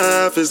them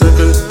half is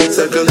circle,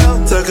 circle,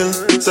 circle,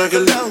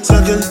 circle,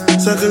 circle,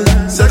 circle,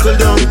 circle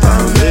down for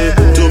me.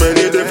 Too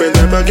many different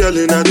type of girl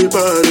in the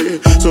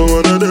party, so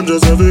one of them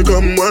just have to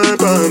come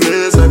wipe on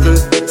me. Circle,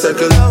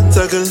 circle,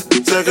 circle,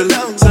 circle,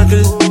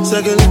 circle,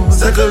 circle,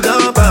 circle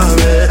down for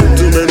me.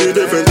 Too many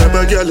different type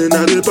of girl in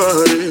the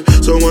party,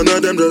 so one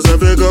of them just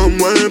have to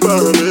come wipe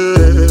on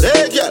me.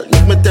 Hey girl,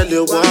 let me tell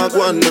you walk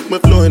one, make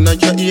me flow in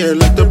your ear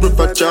like the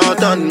river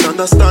Jordan.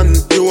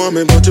 Understand, you want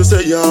me but you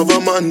say you have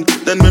a man.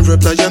 Then me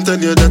reply and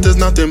tell you that is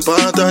not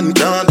important.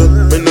 Can't do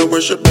me no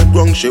worship the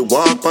wrong she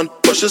walk on,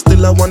 but she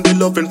still I want the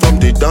loving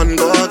from the Don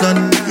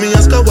Gorgon. Me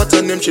ask her what's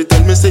her name, she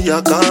tell me say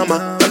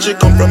Yakama, and she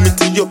come from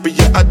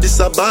Ethiopia, Addis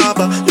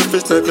Ababa. You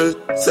feel circle,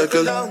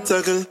 circle,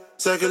 circle,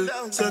 circle,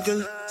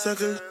 circle,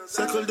 circle,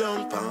 circle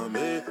down for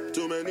me.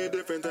 Too many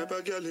different type of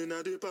girl in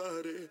the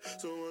party,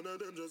 so one of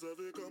them just have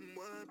to come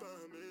wipe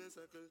on me.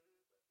 Circle.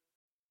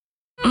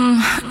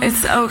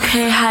 It's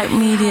okay, hype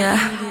media.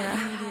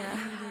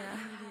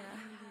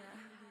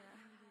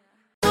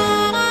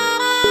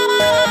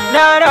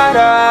 Da da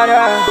da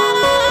da,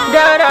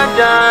 da da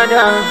da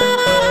da,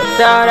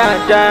 da da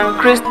da.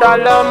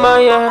 Crystal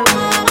Amaya,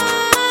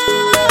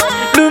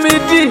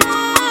 Lumidi,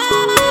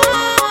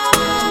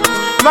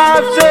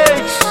 Map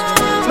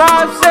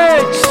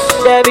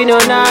 6, baby no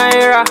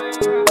naira,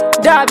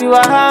 Dabi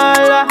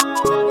wahala,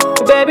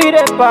 baby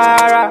de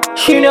para.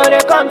 She know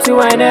they come to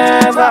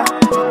whenever.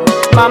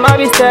 Mama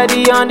be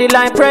steady on the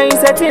line, praying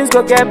say things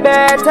go get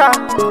better.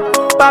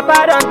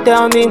 Papa don't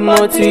tell me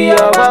more to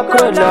your work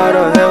a lot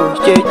of hell,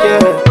 yeah.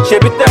 She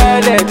be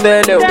tell it,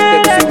 baby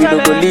say we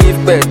don't believe,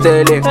 but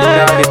tell it.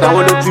 Now they don't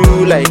wanna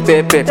do like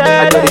Pepe,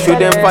 I gotta show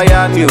them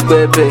fire me,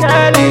 baby.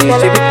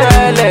 She be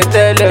tell it,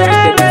 baby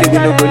say we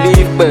don't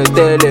believe, but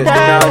tell it.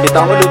 Now they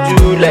don't wanna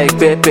do like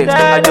Pepe,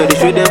 I gotta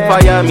show them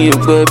fire me,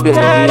 baby.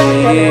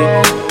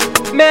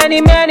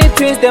 Many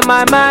things in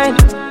my mind,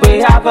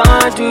 we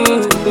haven't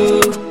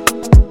do.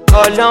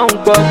 Along,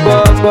 go.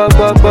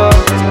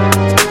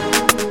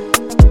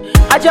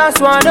 I just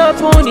wanna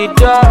open the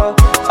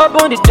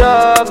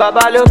door,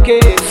 Baba Loke,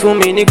 fún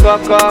mi ní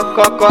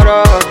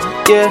kọ́kọ́rọ́,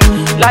 yeah.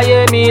 Láyé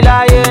mi,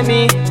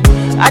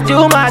 I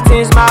do my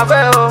things my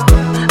way, oh.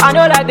 I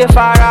know like they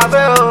far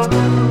away, oh.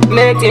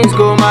 Make things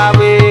go my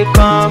way,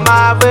 come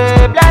my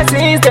way.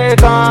 Blessings they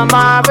come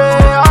my way.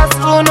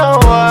 Hustle no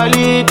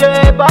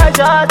holiday, but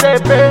just they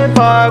pray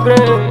for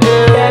grace.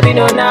 Baby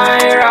no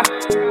naira,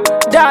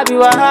 Dabi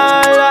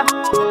wahala,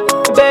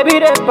 baby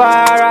they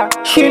para.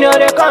 She know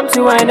they come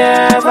to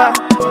whenever.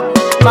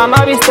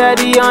 Mama be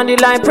steady on the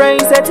line,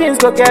 praying say things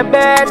go get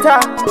better.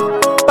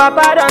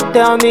 Papa don't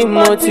tell me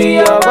more to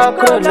your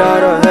work a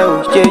lot of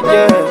hell,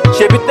 yeah.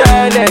 She be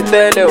tell it,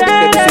 baby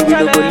say we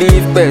don't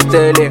believe, but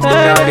tell it.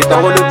 Now they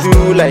don't wanna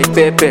do like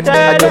Pepe,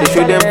 I gotta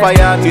show them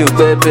fire me,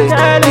 baby.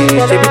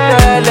 She be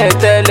tell it,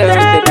 baby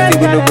say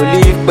we don't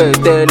believe, but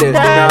tell it.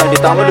 Now they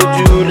don't wanna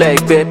do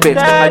like Pepe,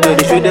 I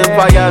gotta show them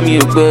fire me,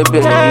 baby.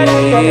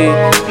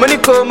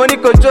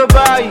 Moniko,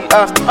 Jobai,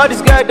 all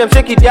these guys them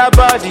shaking their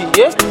body,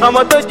 yeah. I'm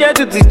a to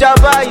gentle to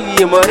Jabai,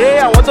 more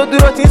I want to do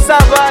it in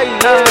Savai,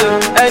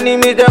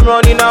 enemy them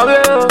running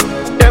away,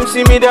 them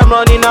see me them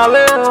running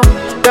away,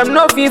 them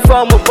no feel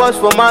for my boss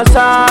for my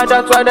side,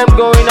 that's why them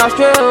going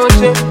astray.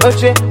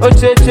 Oche,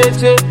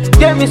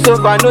 get me so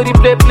far, no the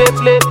play.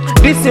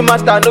 This is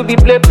matter, no be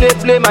play.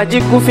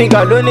 Magic cool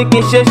finger, don't need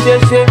shake.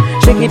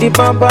 Shake it the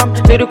bam,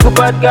 little cool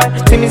bad guy.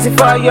 See me see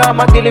fire,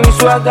 my killing me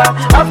swagger.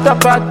 After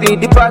party,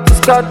 the party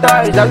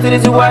scatter. Is that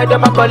this is why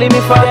them are calling me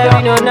fire?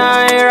 Baby no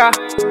naira,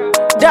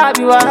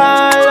 Dabi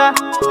wahala,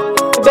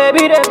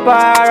 baby they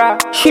para.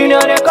 She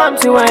know they come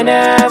to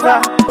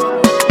whenever.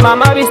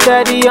 Mama be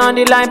steady on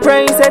the line,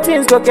 praying say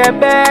things go get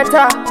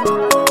better.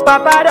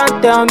 Papa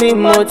don't tell me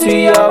more to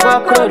your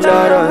work a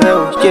lot of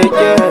hell,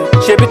 yeah.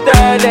 She be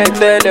tell it,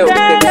 baby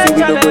say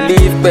we don't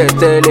believe, but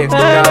tell it.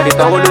 Now they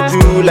don't wanna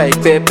do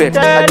like Pepe,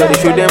 I gotta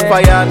show them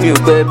fire me,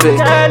 baby.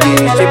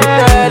 She be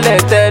tell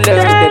it, baby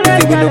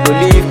say we don't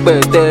believe,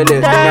 but tell it.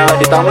 Now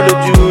they don't wanna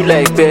do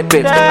like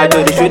Pepe, I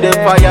gotta show them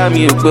fire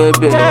me,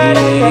 baby.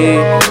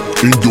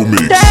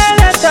 Indomix.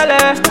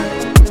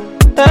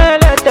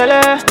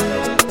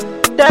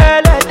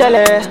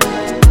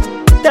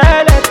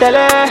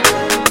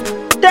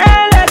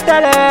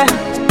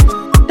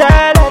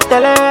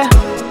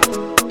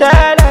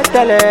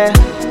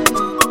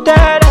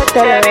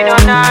 Baby no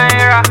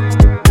naira,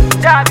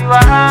 Dabi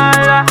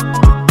wahala,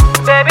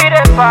 baby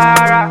they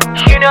para.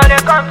 She know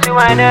they come to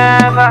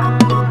whenever.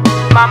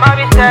 Mama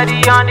be steady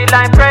on the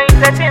line, praying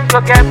say things go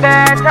get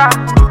better.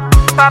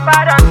 Papa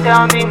don't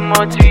tell me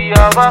more to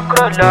your work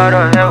a lot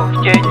of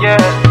hell, yeah.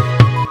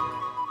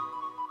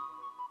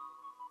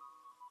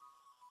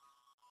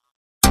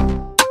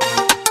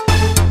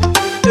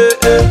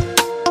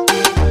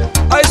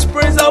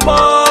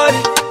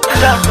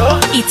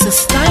 It's a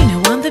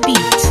Steiner on the beat.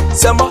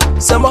 Summer,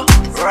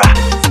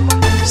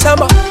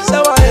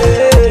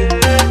 hey.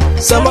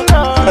 Summer,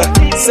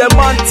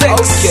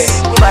 semantics. Okay,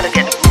 We about to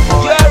get the groove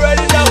on. you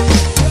already know.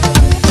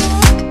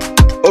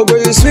 Oh, girl,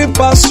 you sweet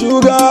past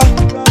sugar,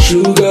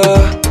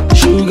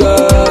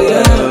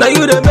 yeah. Now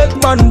you the make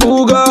man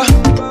booga,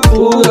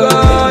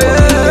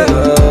 yeah.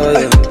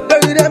 Now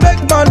you the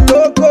make man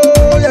loco,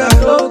 yeah.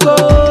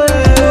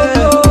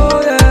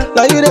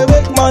 Now you the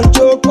make man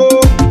choco,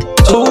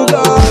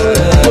 loco.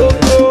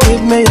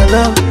 Give me your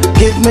love,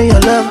 give me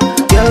your love.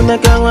 Girl,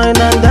 make a wine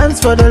and dance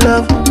for the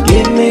love.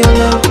 Give me your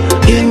love,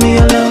 give me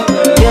your love.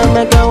 Girl,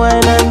 make a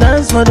wine and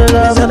dance for the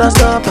love. Said I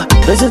stop,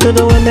 listen to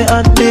the way me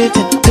heart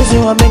beating. This is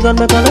what me got,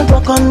 make a love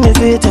rock on me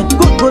feet.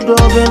 Good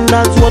loving,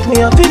 that's what me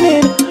have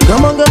feeling.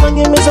 Come on,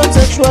 give me some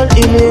sexual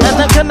healing.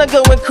 And I kinda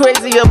going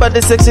crazy about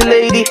the sexy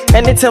lady.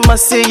 Anytime I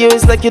see you,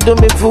 it's like you do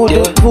me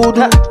voodoo.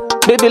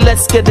 Baby,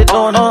 let's get it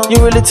on.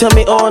 You really turn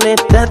me on it.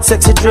 That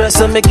sexy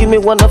dresser making me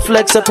wanna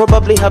flex. I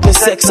probably having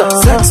sex.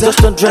 Just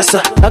don't dress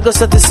her. I go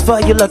satisfy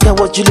you like I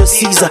was Julius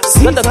Caesar.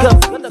 Let the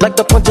cup like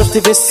the punch of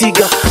Steven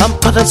Seagal. I'm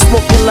pattern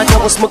smoking like I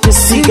was smoking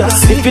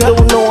cigars. If you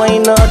don't know, I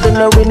ain't no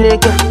ordinary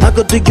nigga. I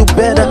could do you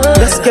better.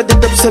 Let's get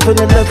it up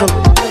 7-Eleven.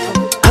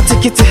 I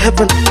take it to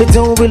heaven. It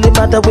don't really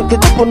matter. We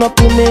could open up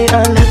in me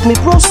and let me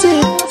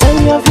proceed. Tell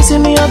me if you see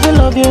me, I will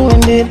love you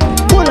indeed.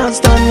 Pull and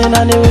standing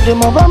on the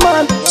rhythm of a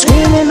man,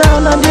 screaming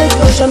down on the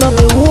expression of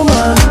a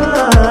woman.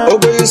 Oh,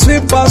 girl, you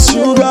sweet past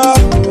sugar,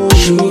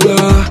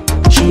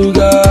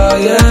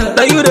 yeah.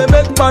 Now you the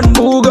make man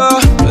booga,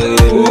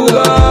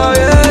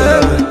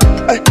 yeah.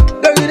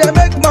 Now you the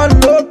make man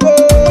loco,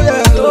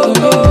 yeah.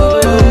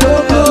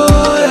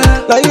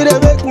 Now you the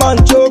make man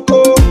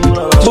choco,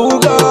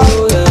 loco.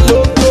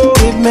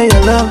 Give me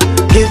your love,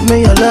 give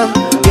me your love.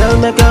 Girl,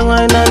 make a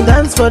wine and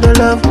dance for the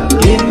love.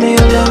 Give me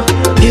your love,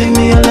 give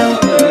me your love.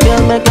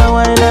 Girl, make a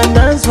wine and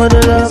dance for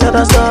the love. Said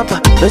I stop,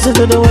 listen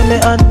to the way me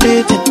heart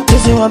beating.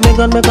 This is what me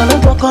got, make a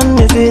love rock on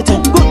me feet.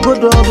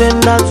 Good loving,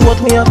 that's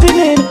what me have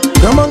feeling.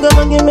 Come on,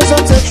 give me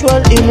some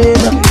sexual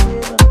healing.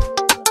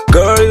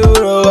 Girl, you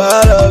know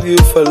I love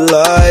you for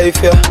life,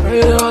 yeah.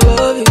 You know I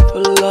love you for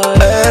life.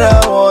 And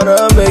I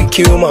wanna make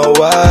you my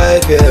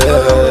wife,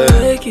 yeah.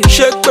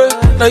 Shake it,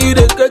 now you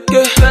the good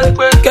girl.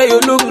 Can you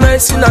look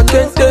nice in a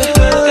kente?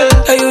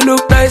 Can you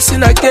look nice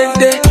in a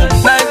kente?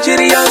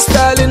 Nigerian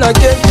style in a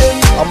kente.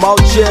 I'm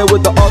out here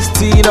with the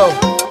Ostino.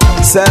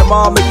 Sam,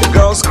 I'll make the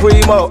girls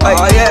scream, oh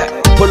yeah.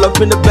 Pull up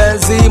in the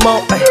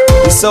Benzemo,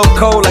 it's so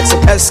cold like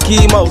some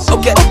Eskimos.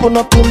 Okay, open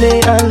up to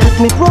me and let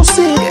me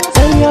proceed.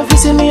 Tell me if you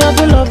see me, I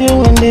will love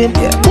you indeed.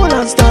 Pull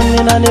and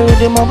standing on the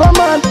rhythm of a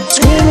man,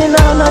 screaming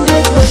out on the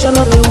expression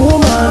of a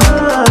woman.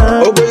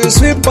 Oh, girl, you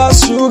sweet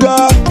past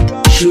sugar,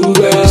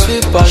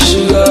 sweet past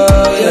sugar,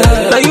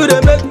 yeah. Now you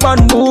the make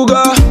man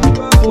booga,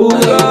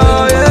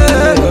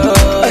 yeah.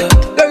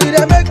 Now you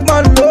the make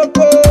man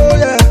loco,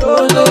 yeah.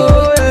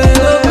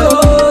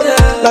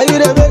 Now you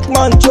the make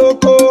man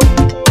choco.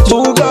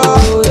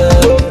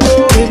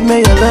 Give me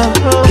your love,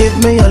 give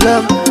me your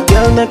love.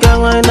 Girl, make a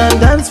wine and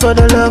dance for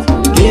the love.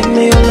 Give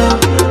me your love,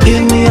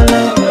 give me your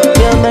love.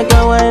 Girl, make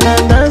a wine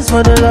and dance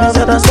for the love.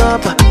 Said I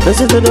stop,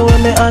 listen to the way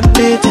me heart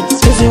beating.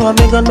 This is what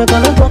me got, make a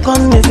love rock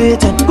on me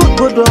feet.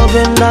 Good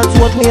loving, that's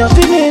what me have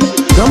feeling.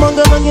 Come on,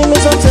 give me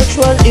some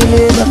sexual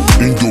healing.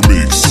 Into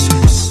mix.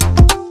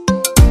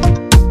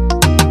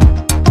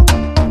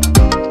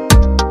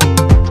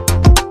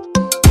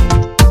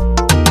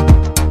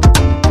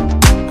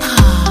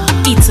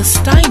 It's a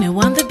Steiner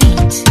on the beat.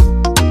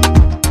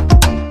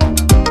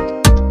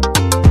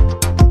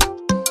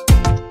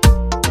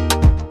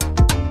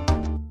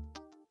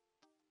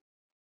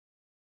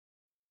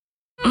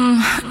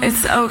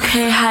 It's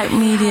okay, hype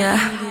media.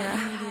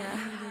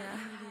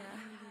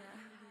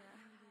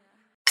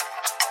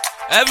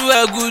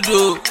 Everywhere good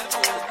though,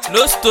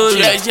 no story.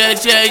 Yeah.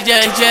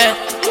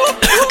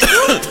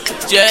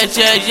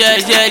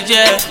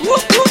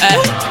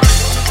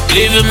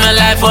 Living my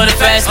life on the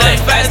fast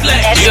lane.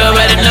 You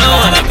already know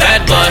I'm a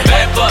bad boy.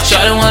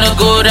 Shawty wanna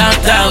go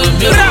downtown with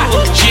me.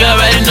 She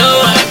already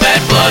know I'm a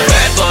bad boy.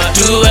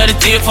 Do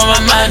anything for my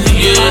money,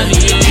 yeah.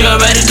 You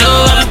already know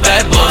I'm a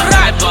bad boy.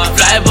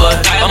 Fly boy,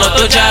 I'm a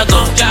to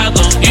jargon.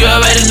 You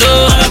already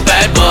know I'm a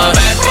bad boy.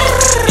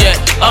 Yeah,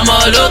 I'm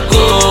a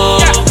loco.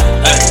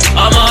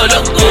 I'm a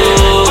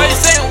loco.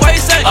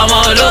 I'm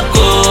a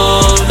loco.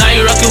 Now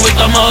you rockin'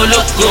 with I'm a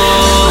loco.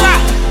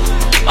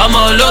 I'm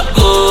a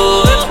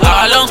loco.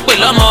 I long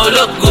pill, I'm a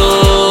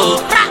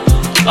loco.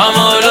 I'm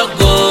a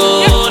loco.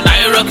 Now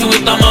you rockin'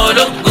 with I'm a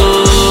loco.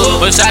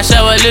 But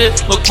Sasha Wale,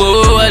 Mokpo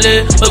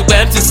Wale, Mokpo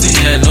MTC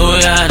and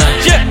Oyana.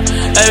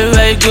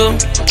 Everywhere you go,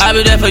 I'll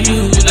be there for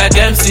you like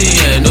MC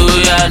and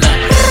Oyana.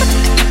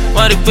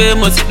 Wanna pay,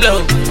 must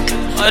blow.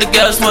 All the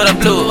girls wanna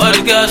blow, all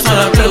the girls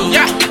wanna blow.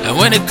 And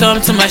when they come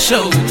to my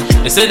show,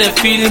 they say they're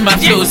feeling my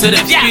flow, say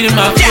they're feeling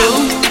my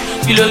flow.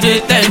 Kilo de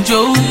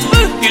tenjo,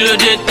 kilo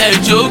de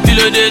tenjo,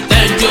 kilo de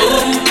tenjo.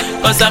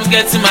 Cause I'm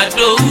getting my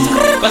dough,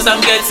 cause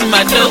I'm getting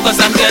my dough, cause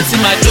I'm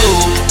getting my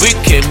dough. We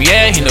came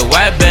here in the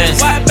white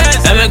bands,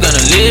 and we're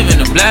gonna live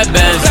in the black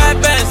bands.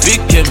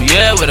 big Kim,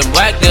 yeah, with them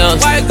white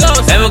girls. And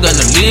we're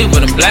gonna live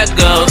with them black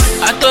girls.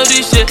 I told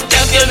this shit,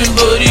 that gave me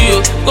body, yo.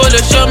 Go to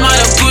show my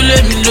cool,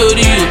 let me know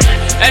you.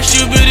 And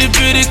she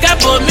pretty, cap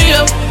on me,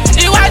 yo.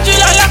 You want you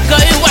like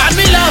you want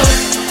me low.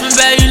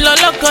 Baby, you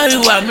like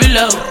you want me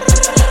low.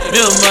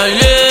 Yo, my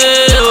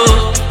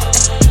yo.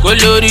 Go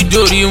lori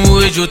dori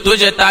mu ejo tó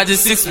jẹ́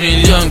 36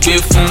 million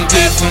gbé fún.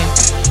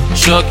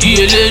 Ṣọ́kì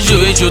eléjo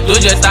ejo tó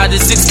jẹ́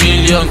 36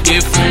 million gbé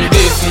fún.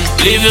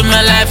 Living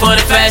my life on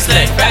the fast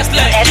lane.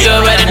 You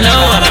already know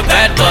I'm a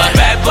bad boy.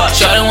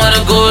 Shorty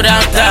wanna go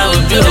downtown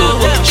with me.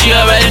 She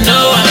already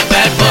know I'm a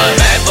bad boy.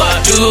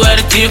 Do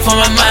anything for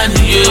my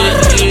money, yeah.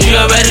 You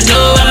already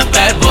know I'm a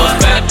bad boy.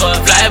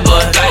 Fly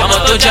boy, I'm a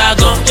to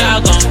jargon.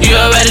 You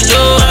already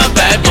know I'm a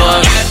bad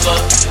boy.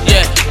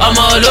 Yeah, I'm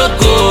a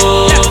loco.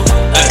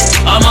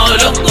 I'm a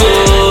loco.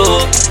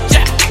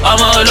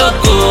 I'm a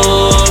loco.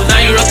 Now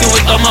you rockin'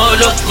 with I'm a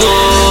loco.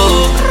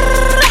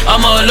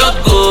 I'm a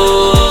loco.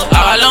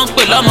 I long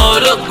pill, I'm a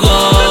loco.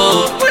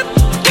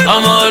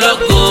 I'm a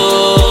loco.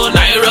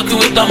 Now you rockin'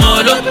 with I'm a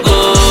loco.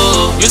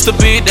 Used to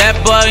be that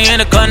boy in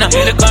the corner.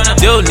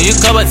 They don't need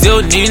cover, they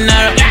don't need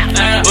naira.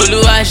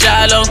 Oluwa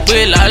shalom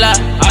pe lala.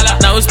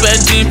 Now we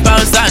spending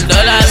pounds and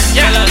dollars.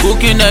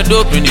 Cooking the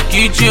dope in the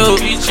kitchen.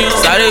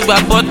 Sorry gba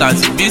pot and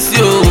TBC.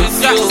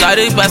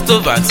 Sorry gba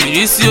stove and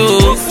TBC.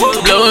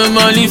 Blowing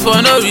money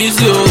for no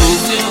reason.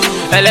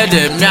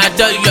 Ẹlẹ́dẹ̀ mi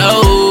àjọyọ̀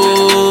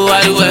o.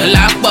 Ariwo ẹ̀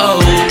lápá o.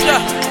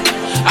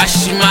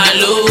 Àṣìmá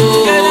lówó.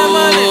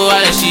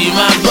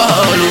 Àṣìmá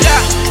bọ́ọ̀lù.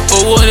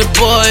 Owó ni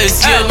boys,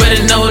 you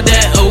already know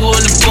that. Owó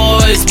ni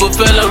boys, but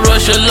fella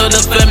rush a lot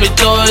of family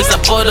toys. I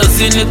bought us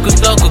in the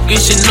kutoko,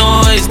 kitchen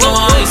noise.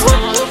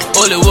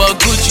 Only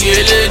walk Gucci,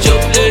 elejo.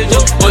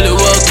 Only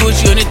walk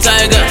Gucci, only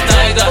tiger.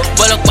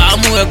 Bọ́lá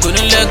pàmò ẹ̀ kò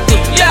ní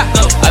lẹ́kọ̀ọ́.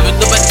 Àbí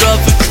tó bá drop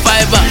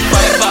 55.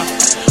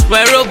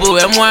 Wẹ́ robo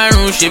ẹ̀ mú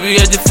àrùn, ṣèbí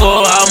ẹ ti fọ́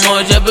àmọ́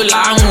jẹ́bí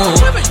láhùn o.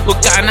 Ó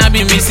kàná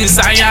bí mi sí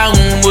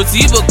sáyàhùn, mo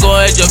ti bò kan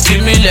ẹjọ́ fi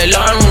mí lẹ̀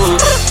lọ́rùn o.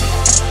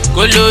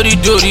 Kó lórí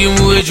dòrí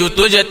mu ejò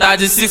tó jẹ́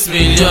 36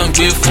 million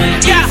gbé fún.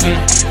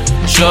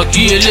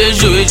 Ṣọ́kì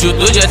eléjo ejò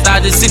tó jẹ́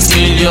 36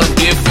 million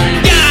gbé fún.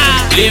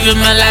 Living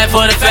my life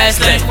on the fast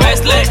lane.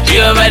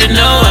 You already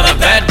know I'm a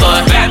bad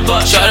boy.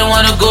 Shorty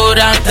wanna go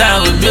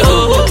downtown with me.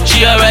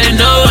 She already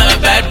know I'm a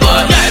bad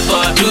boy.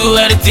 Do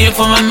anything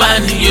for my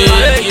money,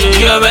 yeah.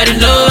 You already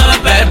know I'm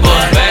a bad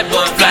boy.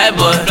 Fly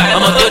boy,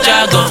 I'm a to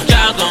jargon.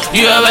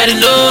 You already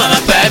know I'm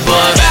a bad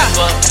boy.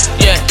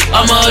 Yeah,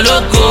 I'm a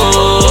loco.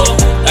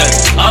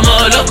 I'm a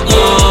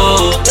loco.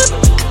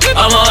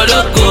 I'm a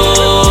loco.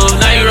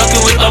 Now you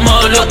rockin' with I'm a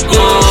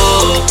loco.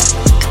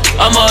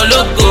 I'm a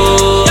loco.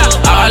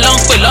 I long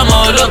pill, I'm a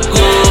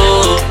loco.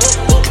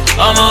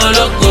 I'm a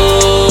loco.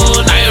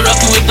 Now you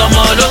rockin' with I'm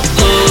a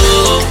loco.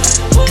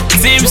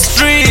 Team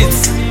Streets.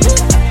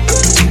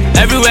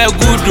 Everywhere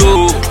good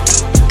oh.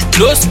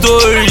 No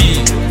story.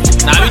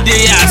 Now we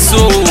dey here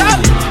so.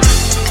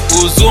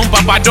 Ozone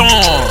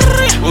Papadon.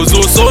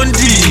 Ozone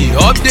Sunday.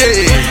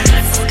 Update.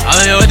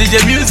 I'm your DJ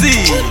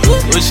Music.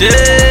 Oh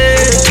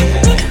shit.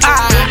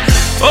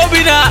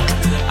 Obina.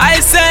 I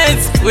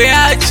sense. We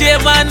are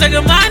chairman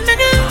nigga.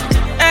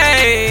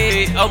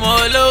 Hey, I'm a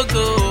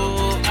loco.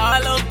 I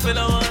love feel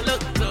I'm a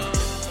loco.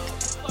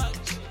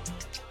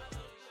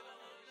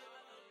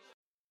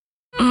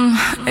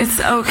 It's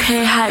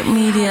okay, hype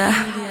media.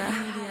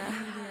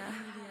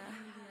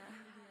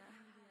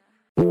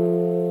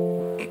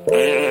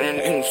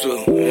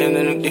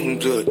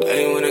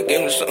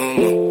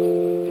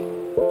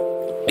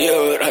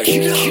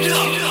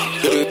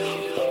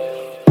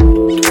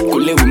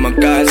 Coolin' with my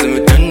guys and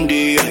we're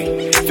Dundee.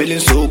 Feeling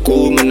so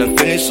cool, man, I'm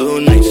feeling so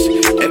nice.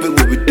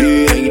 Everywhere we do,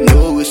 and you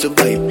know it's a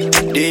vibe.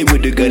 I did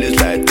with the girl, it's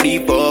like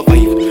 3, 4, 5.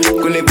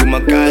 Coolin' with my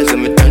guys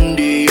and we're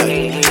Dundee.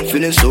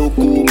 Feeling so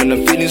cool, man,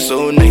 I'm feeling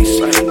so nice.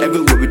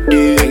 Everywhere we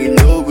do, and you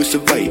know it's a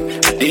vibe.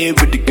 I did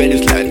with the girl,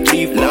 it's like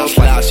 3, 4,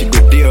 5. She go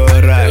there,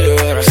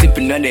 alright.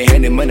 Sipping on the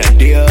hand, man, I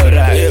did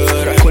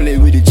alright.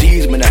 Coolin' with the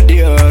G's, man, I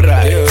did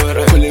alright.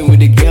 Coolin' with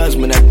the girls,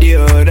 man, I did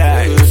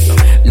alright.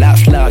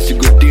 Last, she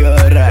go there,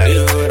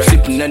 alright.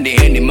 Sipping on the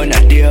hand, man,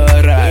 I did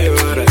alright.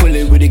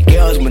 Coolin' with the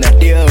girls, man, I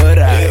did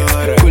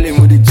alright.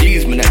 Coolin' with the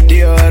G's, man, I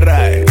did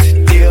alright.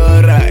 Did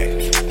alright.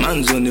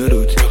 Man's on the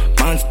road.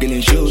 Man's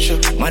killing shows,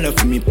 man up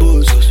for me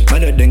pose,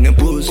 man up dang and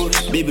pose.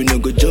 Baby no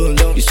go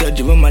Jones, you said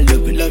you want my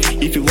loving,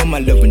 if you want my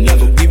loving, I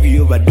go give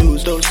you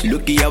overdose.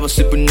 Lucky I was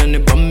sipping on the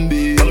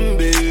Bombay.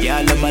 Yeah,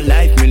 I love my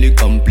life really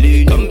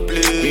complete.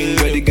 Bring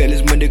all the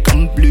girls, man, they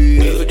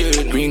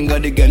complete. Bring all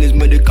the girls,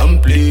 man, they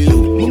complete.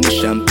 Mama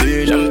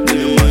champagne,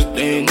 champagne,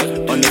 Mustang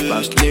on the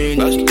fast lane,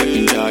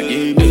 fucking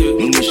doggy.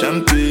 Mama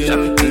champagne,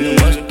 champagne,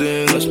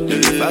 Mustang,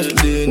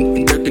 fast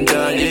lane, fucking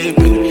doggy.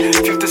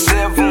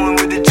 57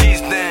 with the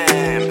G's,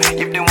 damn.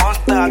 If they want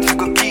stocks, you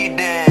go keep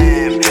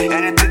them.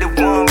 And into the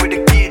one with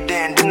the kid,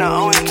 then the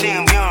only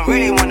team, we don't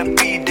really wanna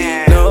be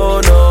them.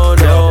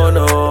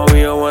 No,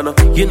 we don't wanna.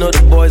 You know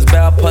the boys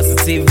bout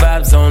positive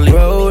vibes only.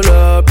 Roll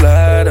up,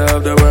 light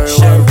up the world.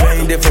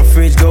 Champagne, different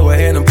fridge, go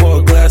ahead and pour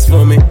a glass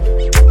for me.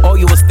 Oh,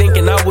 you was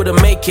thinking I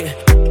wouldn't make it?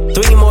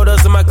 3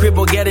 models in my crib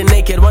will getting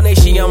naked. One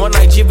Asian, one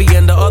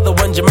Nigerian, the other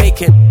one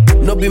Jamaican.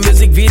 No be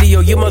music video,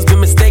 you must be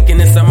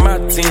mistaken. It's a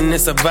Martin,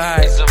 it's a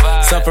vibe.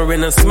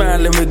 Suffering and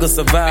smiling, we go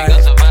survive.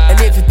 And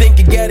if you think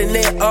you're getting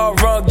it all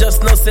wrong,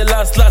 just know say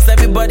lost,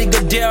 everybody go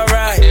deal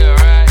right.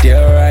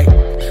 Deal right.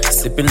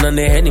 Sipping on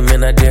the Henny,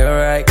 man, I deal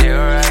right.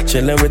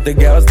 Chilling with the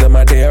girls, them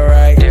I deal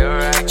right.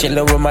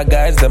 Chilling with my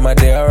guys, them I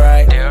deal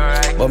right.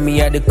 But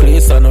me at the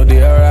place, I know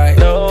deal right.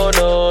 No,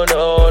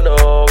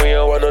 we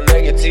don't want no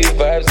negative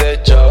vibes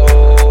at y'all.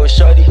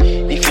 Shawty,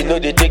 if you know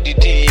they take the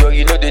D or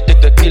you know they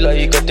take the killer,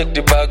 you can take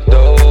the back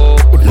door.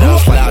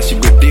 Last, you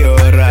go deal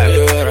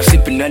right.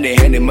 Sipping on the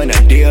Henny, man,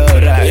 I deal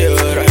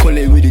right.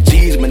 Pulling with the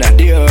G's, man, I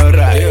deal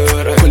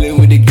right. Pulling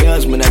with the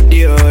girls, man, I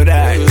deal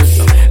right.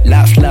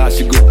 Last,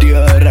 you go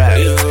deal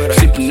right.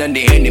 Sipping on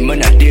the Henny,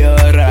 man, I deal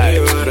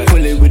right.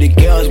 Pulling with the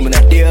girls, man,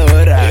 I deal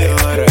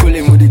right.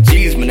 Pulling with the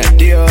G's, man, I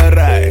deal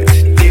right.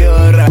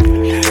 Deal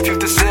right.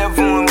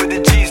 57 with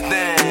the G's,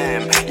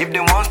 them. If they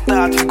want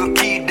start, we go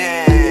keep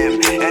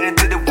them. Headed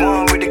to the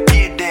one with the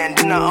kid, then.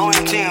 Then our own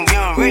team, we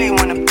don't really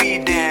wanna be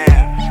them.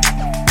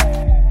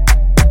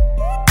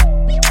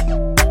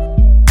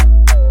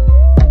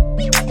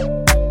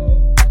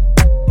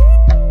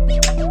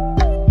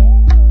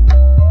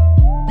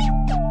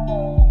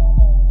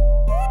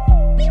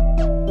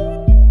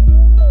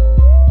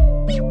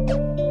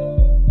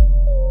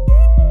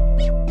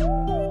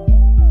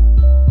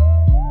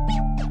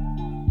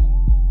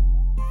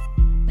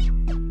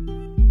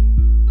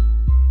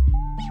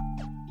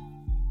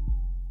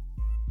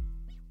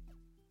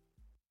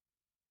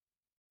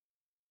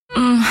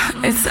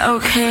 It's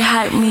okay,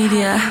 hype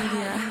media.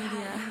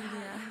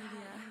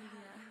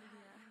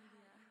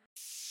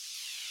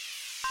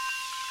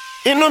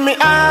 Inú mi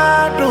á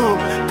dùn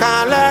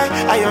kálẹ̀,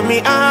 ayọ̀ mi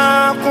á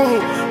kún,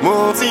 mo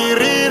ti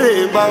ríre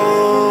gbà o,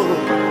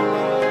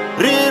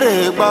 ríre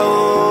gbà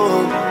o.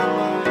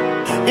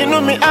 Inú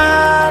mi á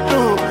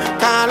dùn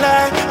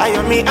kálẹ̀,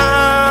 ayọ̀ mi á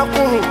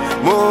kún,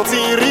 mo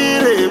ti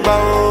ríre gbà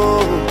o,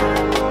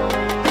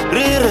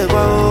 ríre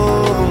gbà o.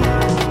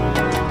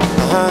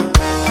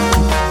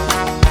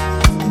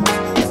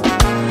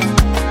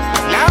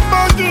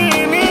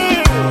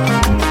 Lamborghini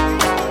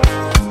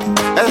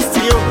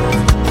STO.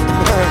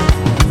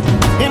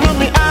 Inú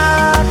mi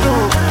á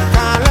dùn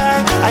kálẹ̀,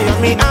 ayọ̀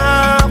mi á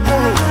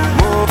kún,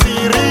 mo ti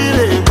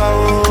ríre gbà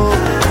o,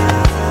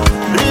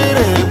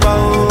 ríre gbà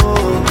o.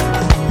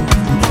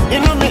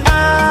 Inú mi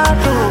á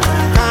dùn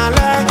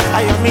kálẹ̀,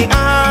 ayọ̀ mi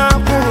á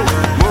kún,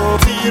 mo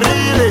ti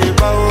ríre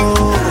gbà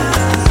o,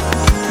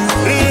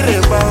 ríre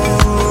gbà o.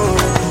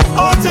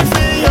 Ó ti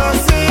fi yọ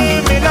sí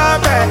mi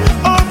lọ́bẹ̀,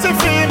 ó ti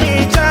fi mi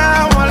já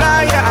wọn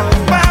láyà.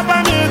 Bàbá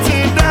mi ti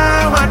dá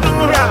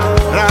àdúrà,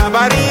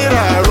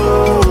 ràbàrírà ro.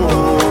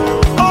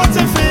 Ó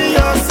ti fi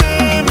yọ sí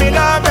mi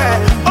lọ́bẹ̀,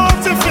 ó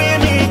ti fi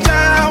mi já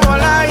wọn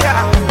láyà.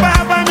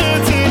 Bàbá mi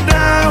ti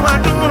dá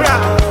àdúrà,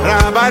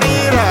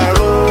 ràbàrírà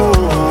ro.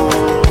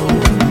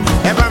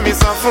 Ẹ bá mi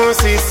sọ fún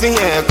Sisi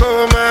yẹn kó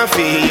má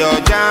fi yọ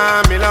já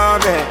mi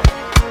lọ́bẹ̀,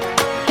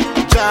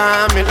 já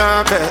mi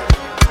lọ́bẹ̀,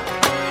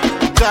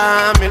 já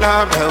mi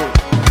lọ́bẹ̀ o.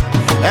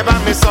 Ẹ bá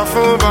mi sọ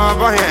fún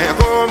bọ̀bọ̀ yẹn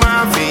kó má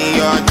fi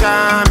yọ já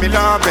mi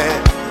lọ́bẹ̀,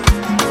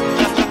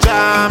 já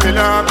mi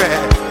lọ́bẹ̀,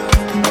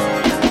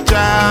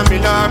 já mi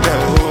lọ́bẹ̀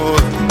o.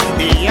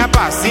 Ìyá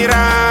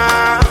Bàsírá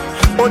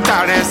ó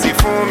tàrẹ sí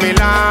fún mi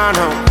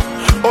lánàá,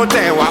 ó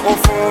tẹ̀wá ó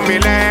fún mi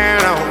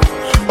lẹ́ràn,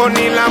 ó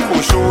ní lámbò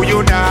ṣòyó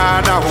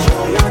dáadáa o.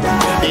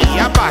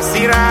 Ìyá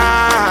Bàsírá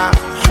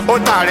ó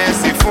tàrẹ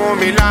sí fún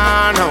mi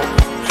lánàá,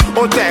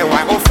 ó tẹ̀wá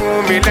ó fún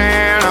mi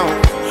lẹ́ràn,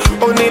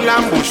 ó ní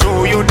lámbò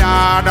ṣòyó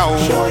dáadáa o.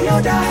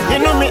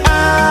 Inú mi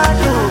á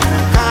dùn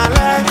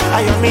kálẹ̀,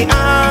 ayọ̀ mi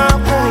á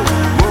kún,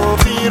 mo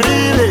ti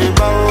ríre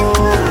gbà o,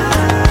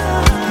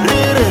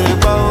 ríre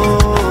gbà o.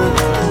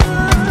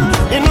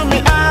 Inú mi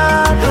á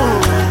dùn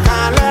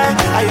kálẹ̀,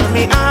 ayọ̀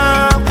mi á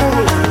kún,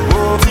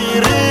 mo ti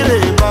ríre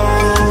gbà o,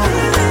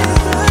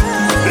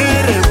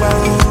 ríre gbà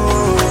o.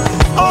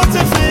 Ó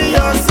ti fi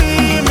yọ sí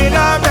mi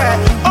lọ́bẹ̀,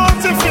 ó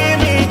ti fi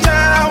mi já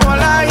wọn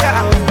láyà.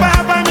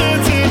 Bàbá mi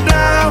ti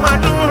dá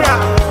àdúrà,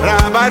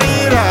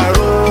 ràbàrírà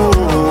ro.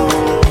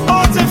 Ó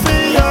ti fi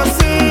yọ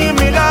sí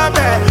mi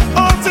lọ́bẹ̀,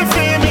 ó ti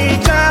fi mi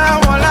já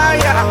wọn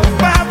láyà.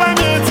 Bàbá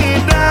mi ti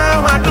dá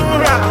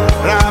àdúrà,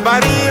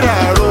 ràbàrírà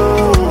ro.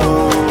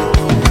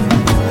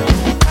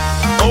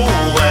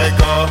 Owó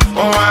ẹ̀gọ́,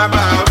 ó wá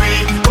bá wí,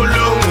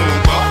 olóhùn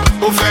gbọ́,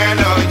 ó fẹ́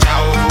lọ jà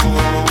o.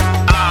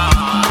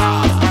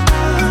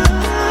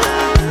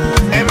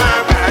 Ẹ má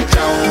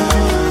bàjá o.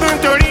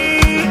 Nítorí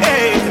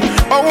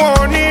owó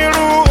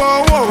onírú,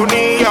 owó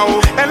oníyàwó,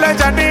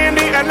 ẹlẹ́jà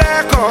díndín,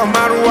 ẹlẹ́kọ̀ọ́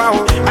márùwá o.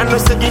 I know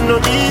say it no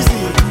easy,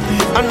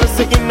 I know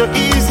say it no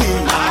easy.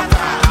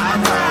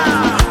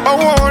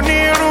 Owó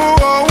onírú,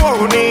 owó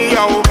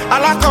oníyàwó,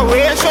 alákọ̀wé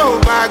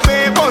ṣògbà gbé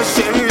bó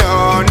ṣe ń lọ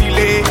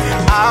nílé,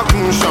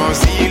 àgùnṣàn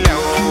sílẹ̀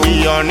o.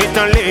 Ìyọ̀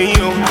nítàn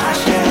lẹ́yìn o,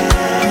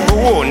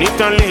 owó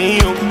nítàn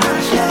lẹ́yìn o,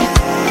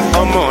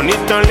 ọmọ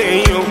nítàn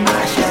lẹ́yìn o,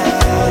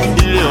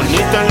 ilé ò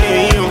nítàn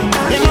lẹ́yìn o.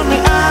 Inú mi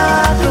á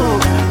dùn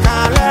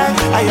kálẹ̀,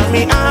 ayọ̀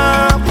mi á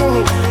kún.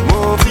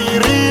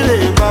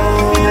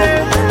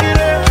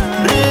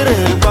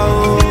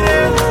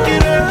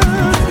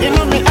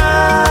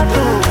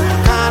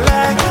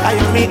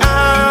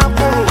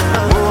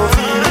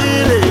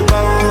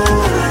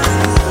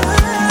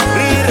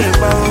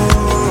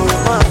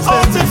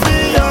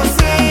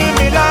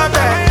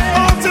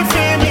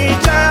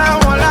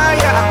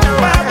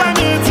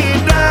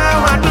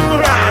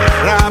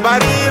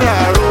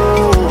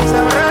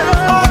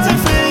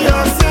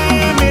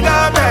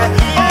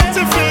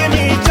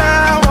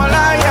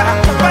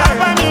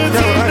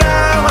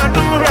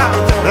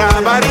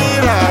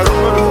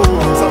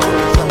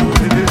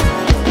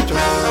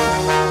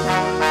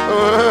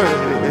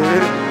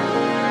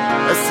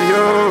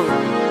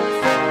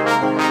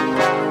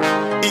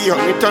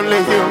 with only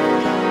you.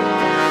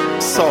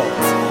 Salt.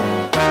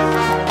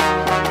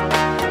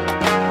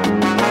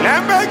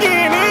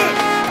 Lamborghini.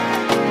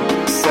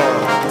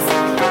 Salt.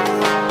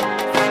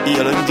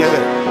 You don't get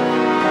it.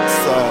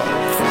 Salt.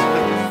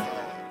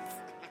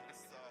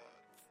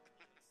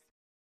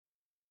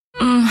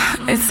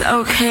 It's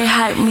okay,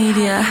 hype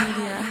media.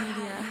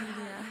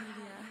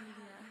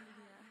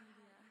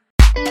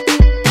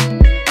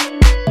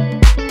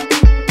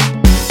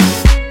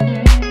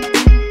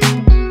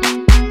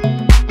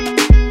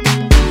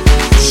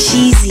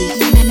 Cheesy,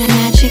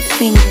 magic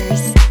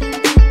fingers.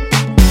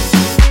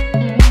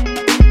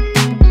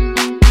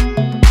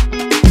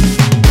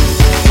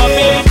 My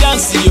baby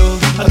dance yo,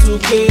 that's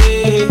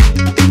okay.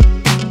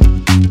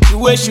 The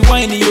way she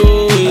whine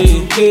yo,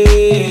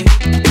 okay.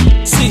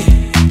 See,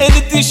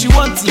 anything she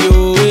wants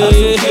yo,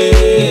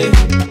 okay.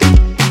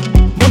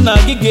 Mona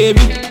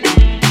gigebe,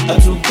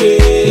 that's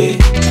okay.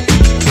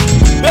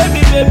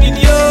 Baby, baby,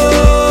 yo,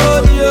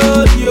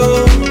 yo,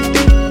 yo.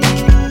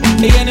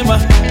 Hey, anima,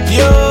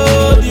 yo,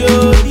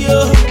 yo,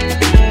 yo.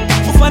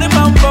 Ufane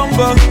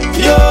bambamba,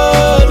 yo,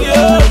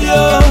 yo, yo.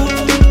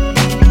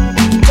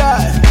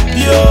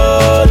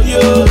 Yo,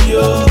 yo,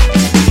 yo.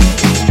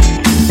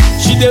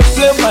 She dey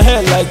play my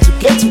hair like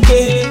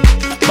today.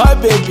 My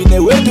baby, ne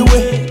way the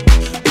way.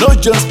 No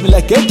just me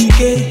like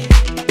ATK.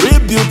 Real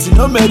beauty,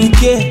 no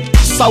Medicare.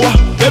 Sour,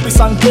 baby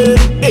sanke.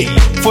 Hey,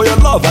 for your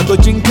love I go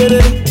drink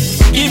it.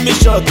 Give me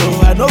shot,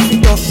 oh, I know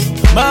fit off.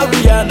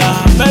 Mariana,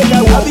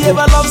 mega. Have you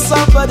ever loved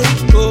somebody?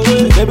 Oh,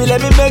 baby,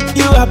 let me make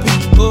you happy.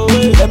 Oh,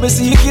 let me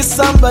see you kiss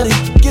somebody,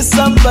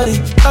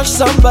 touch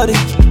somebody.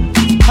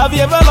 Have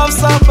you ever loved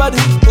somebody?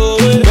 Oh,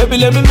 baby,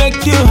 let me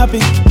make you happy.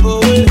 Oh,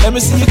 let me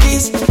see you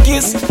kiss,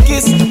 kiss,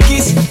 kiss,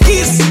 kiss,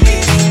 kiss.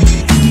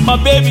 My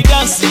baby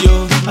dance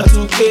yo, that's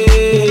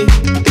okay.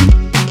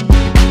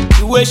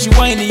 The way she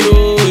whine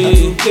yo,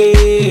 that's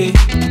okay.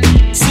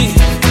 See,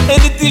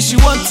 anything she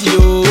wants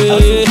yo,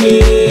 that's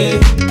okay.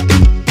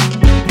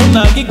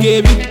 Mona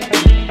gigebe,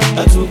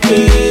 that's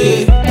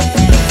okay.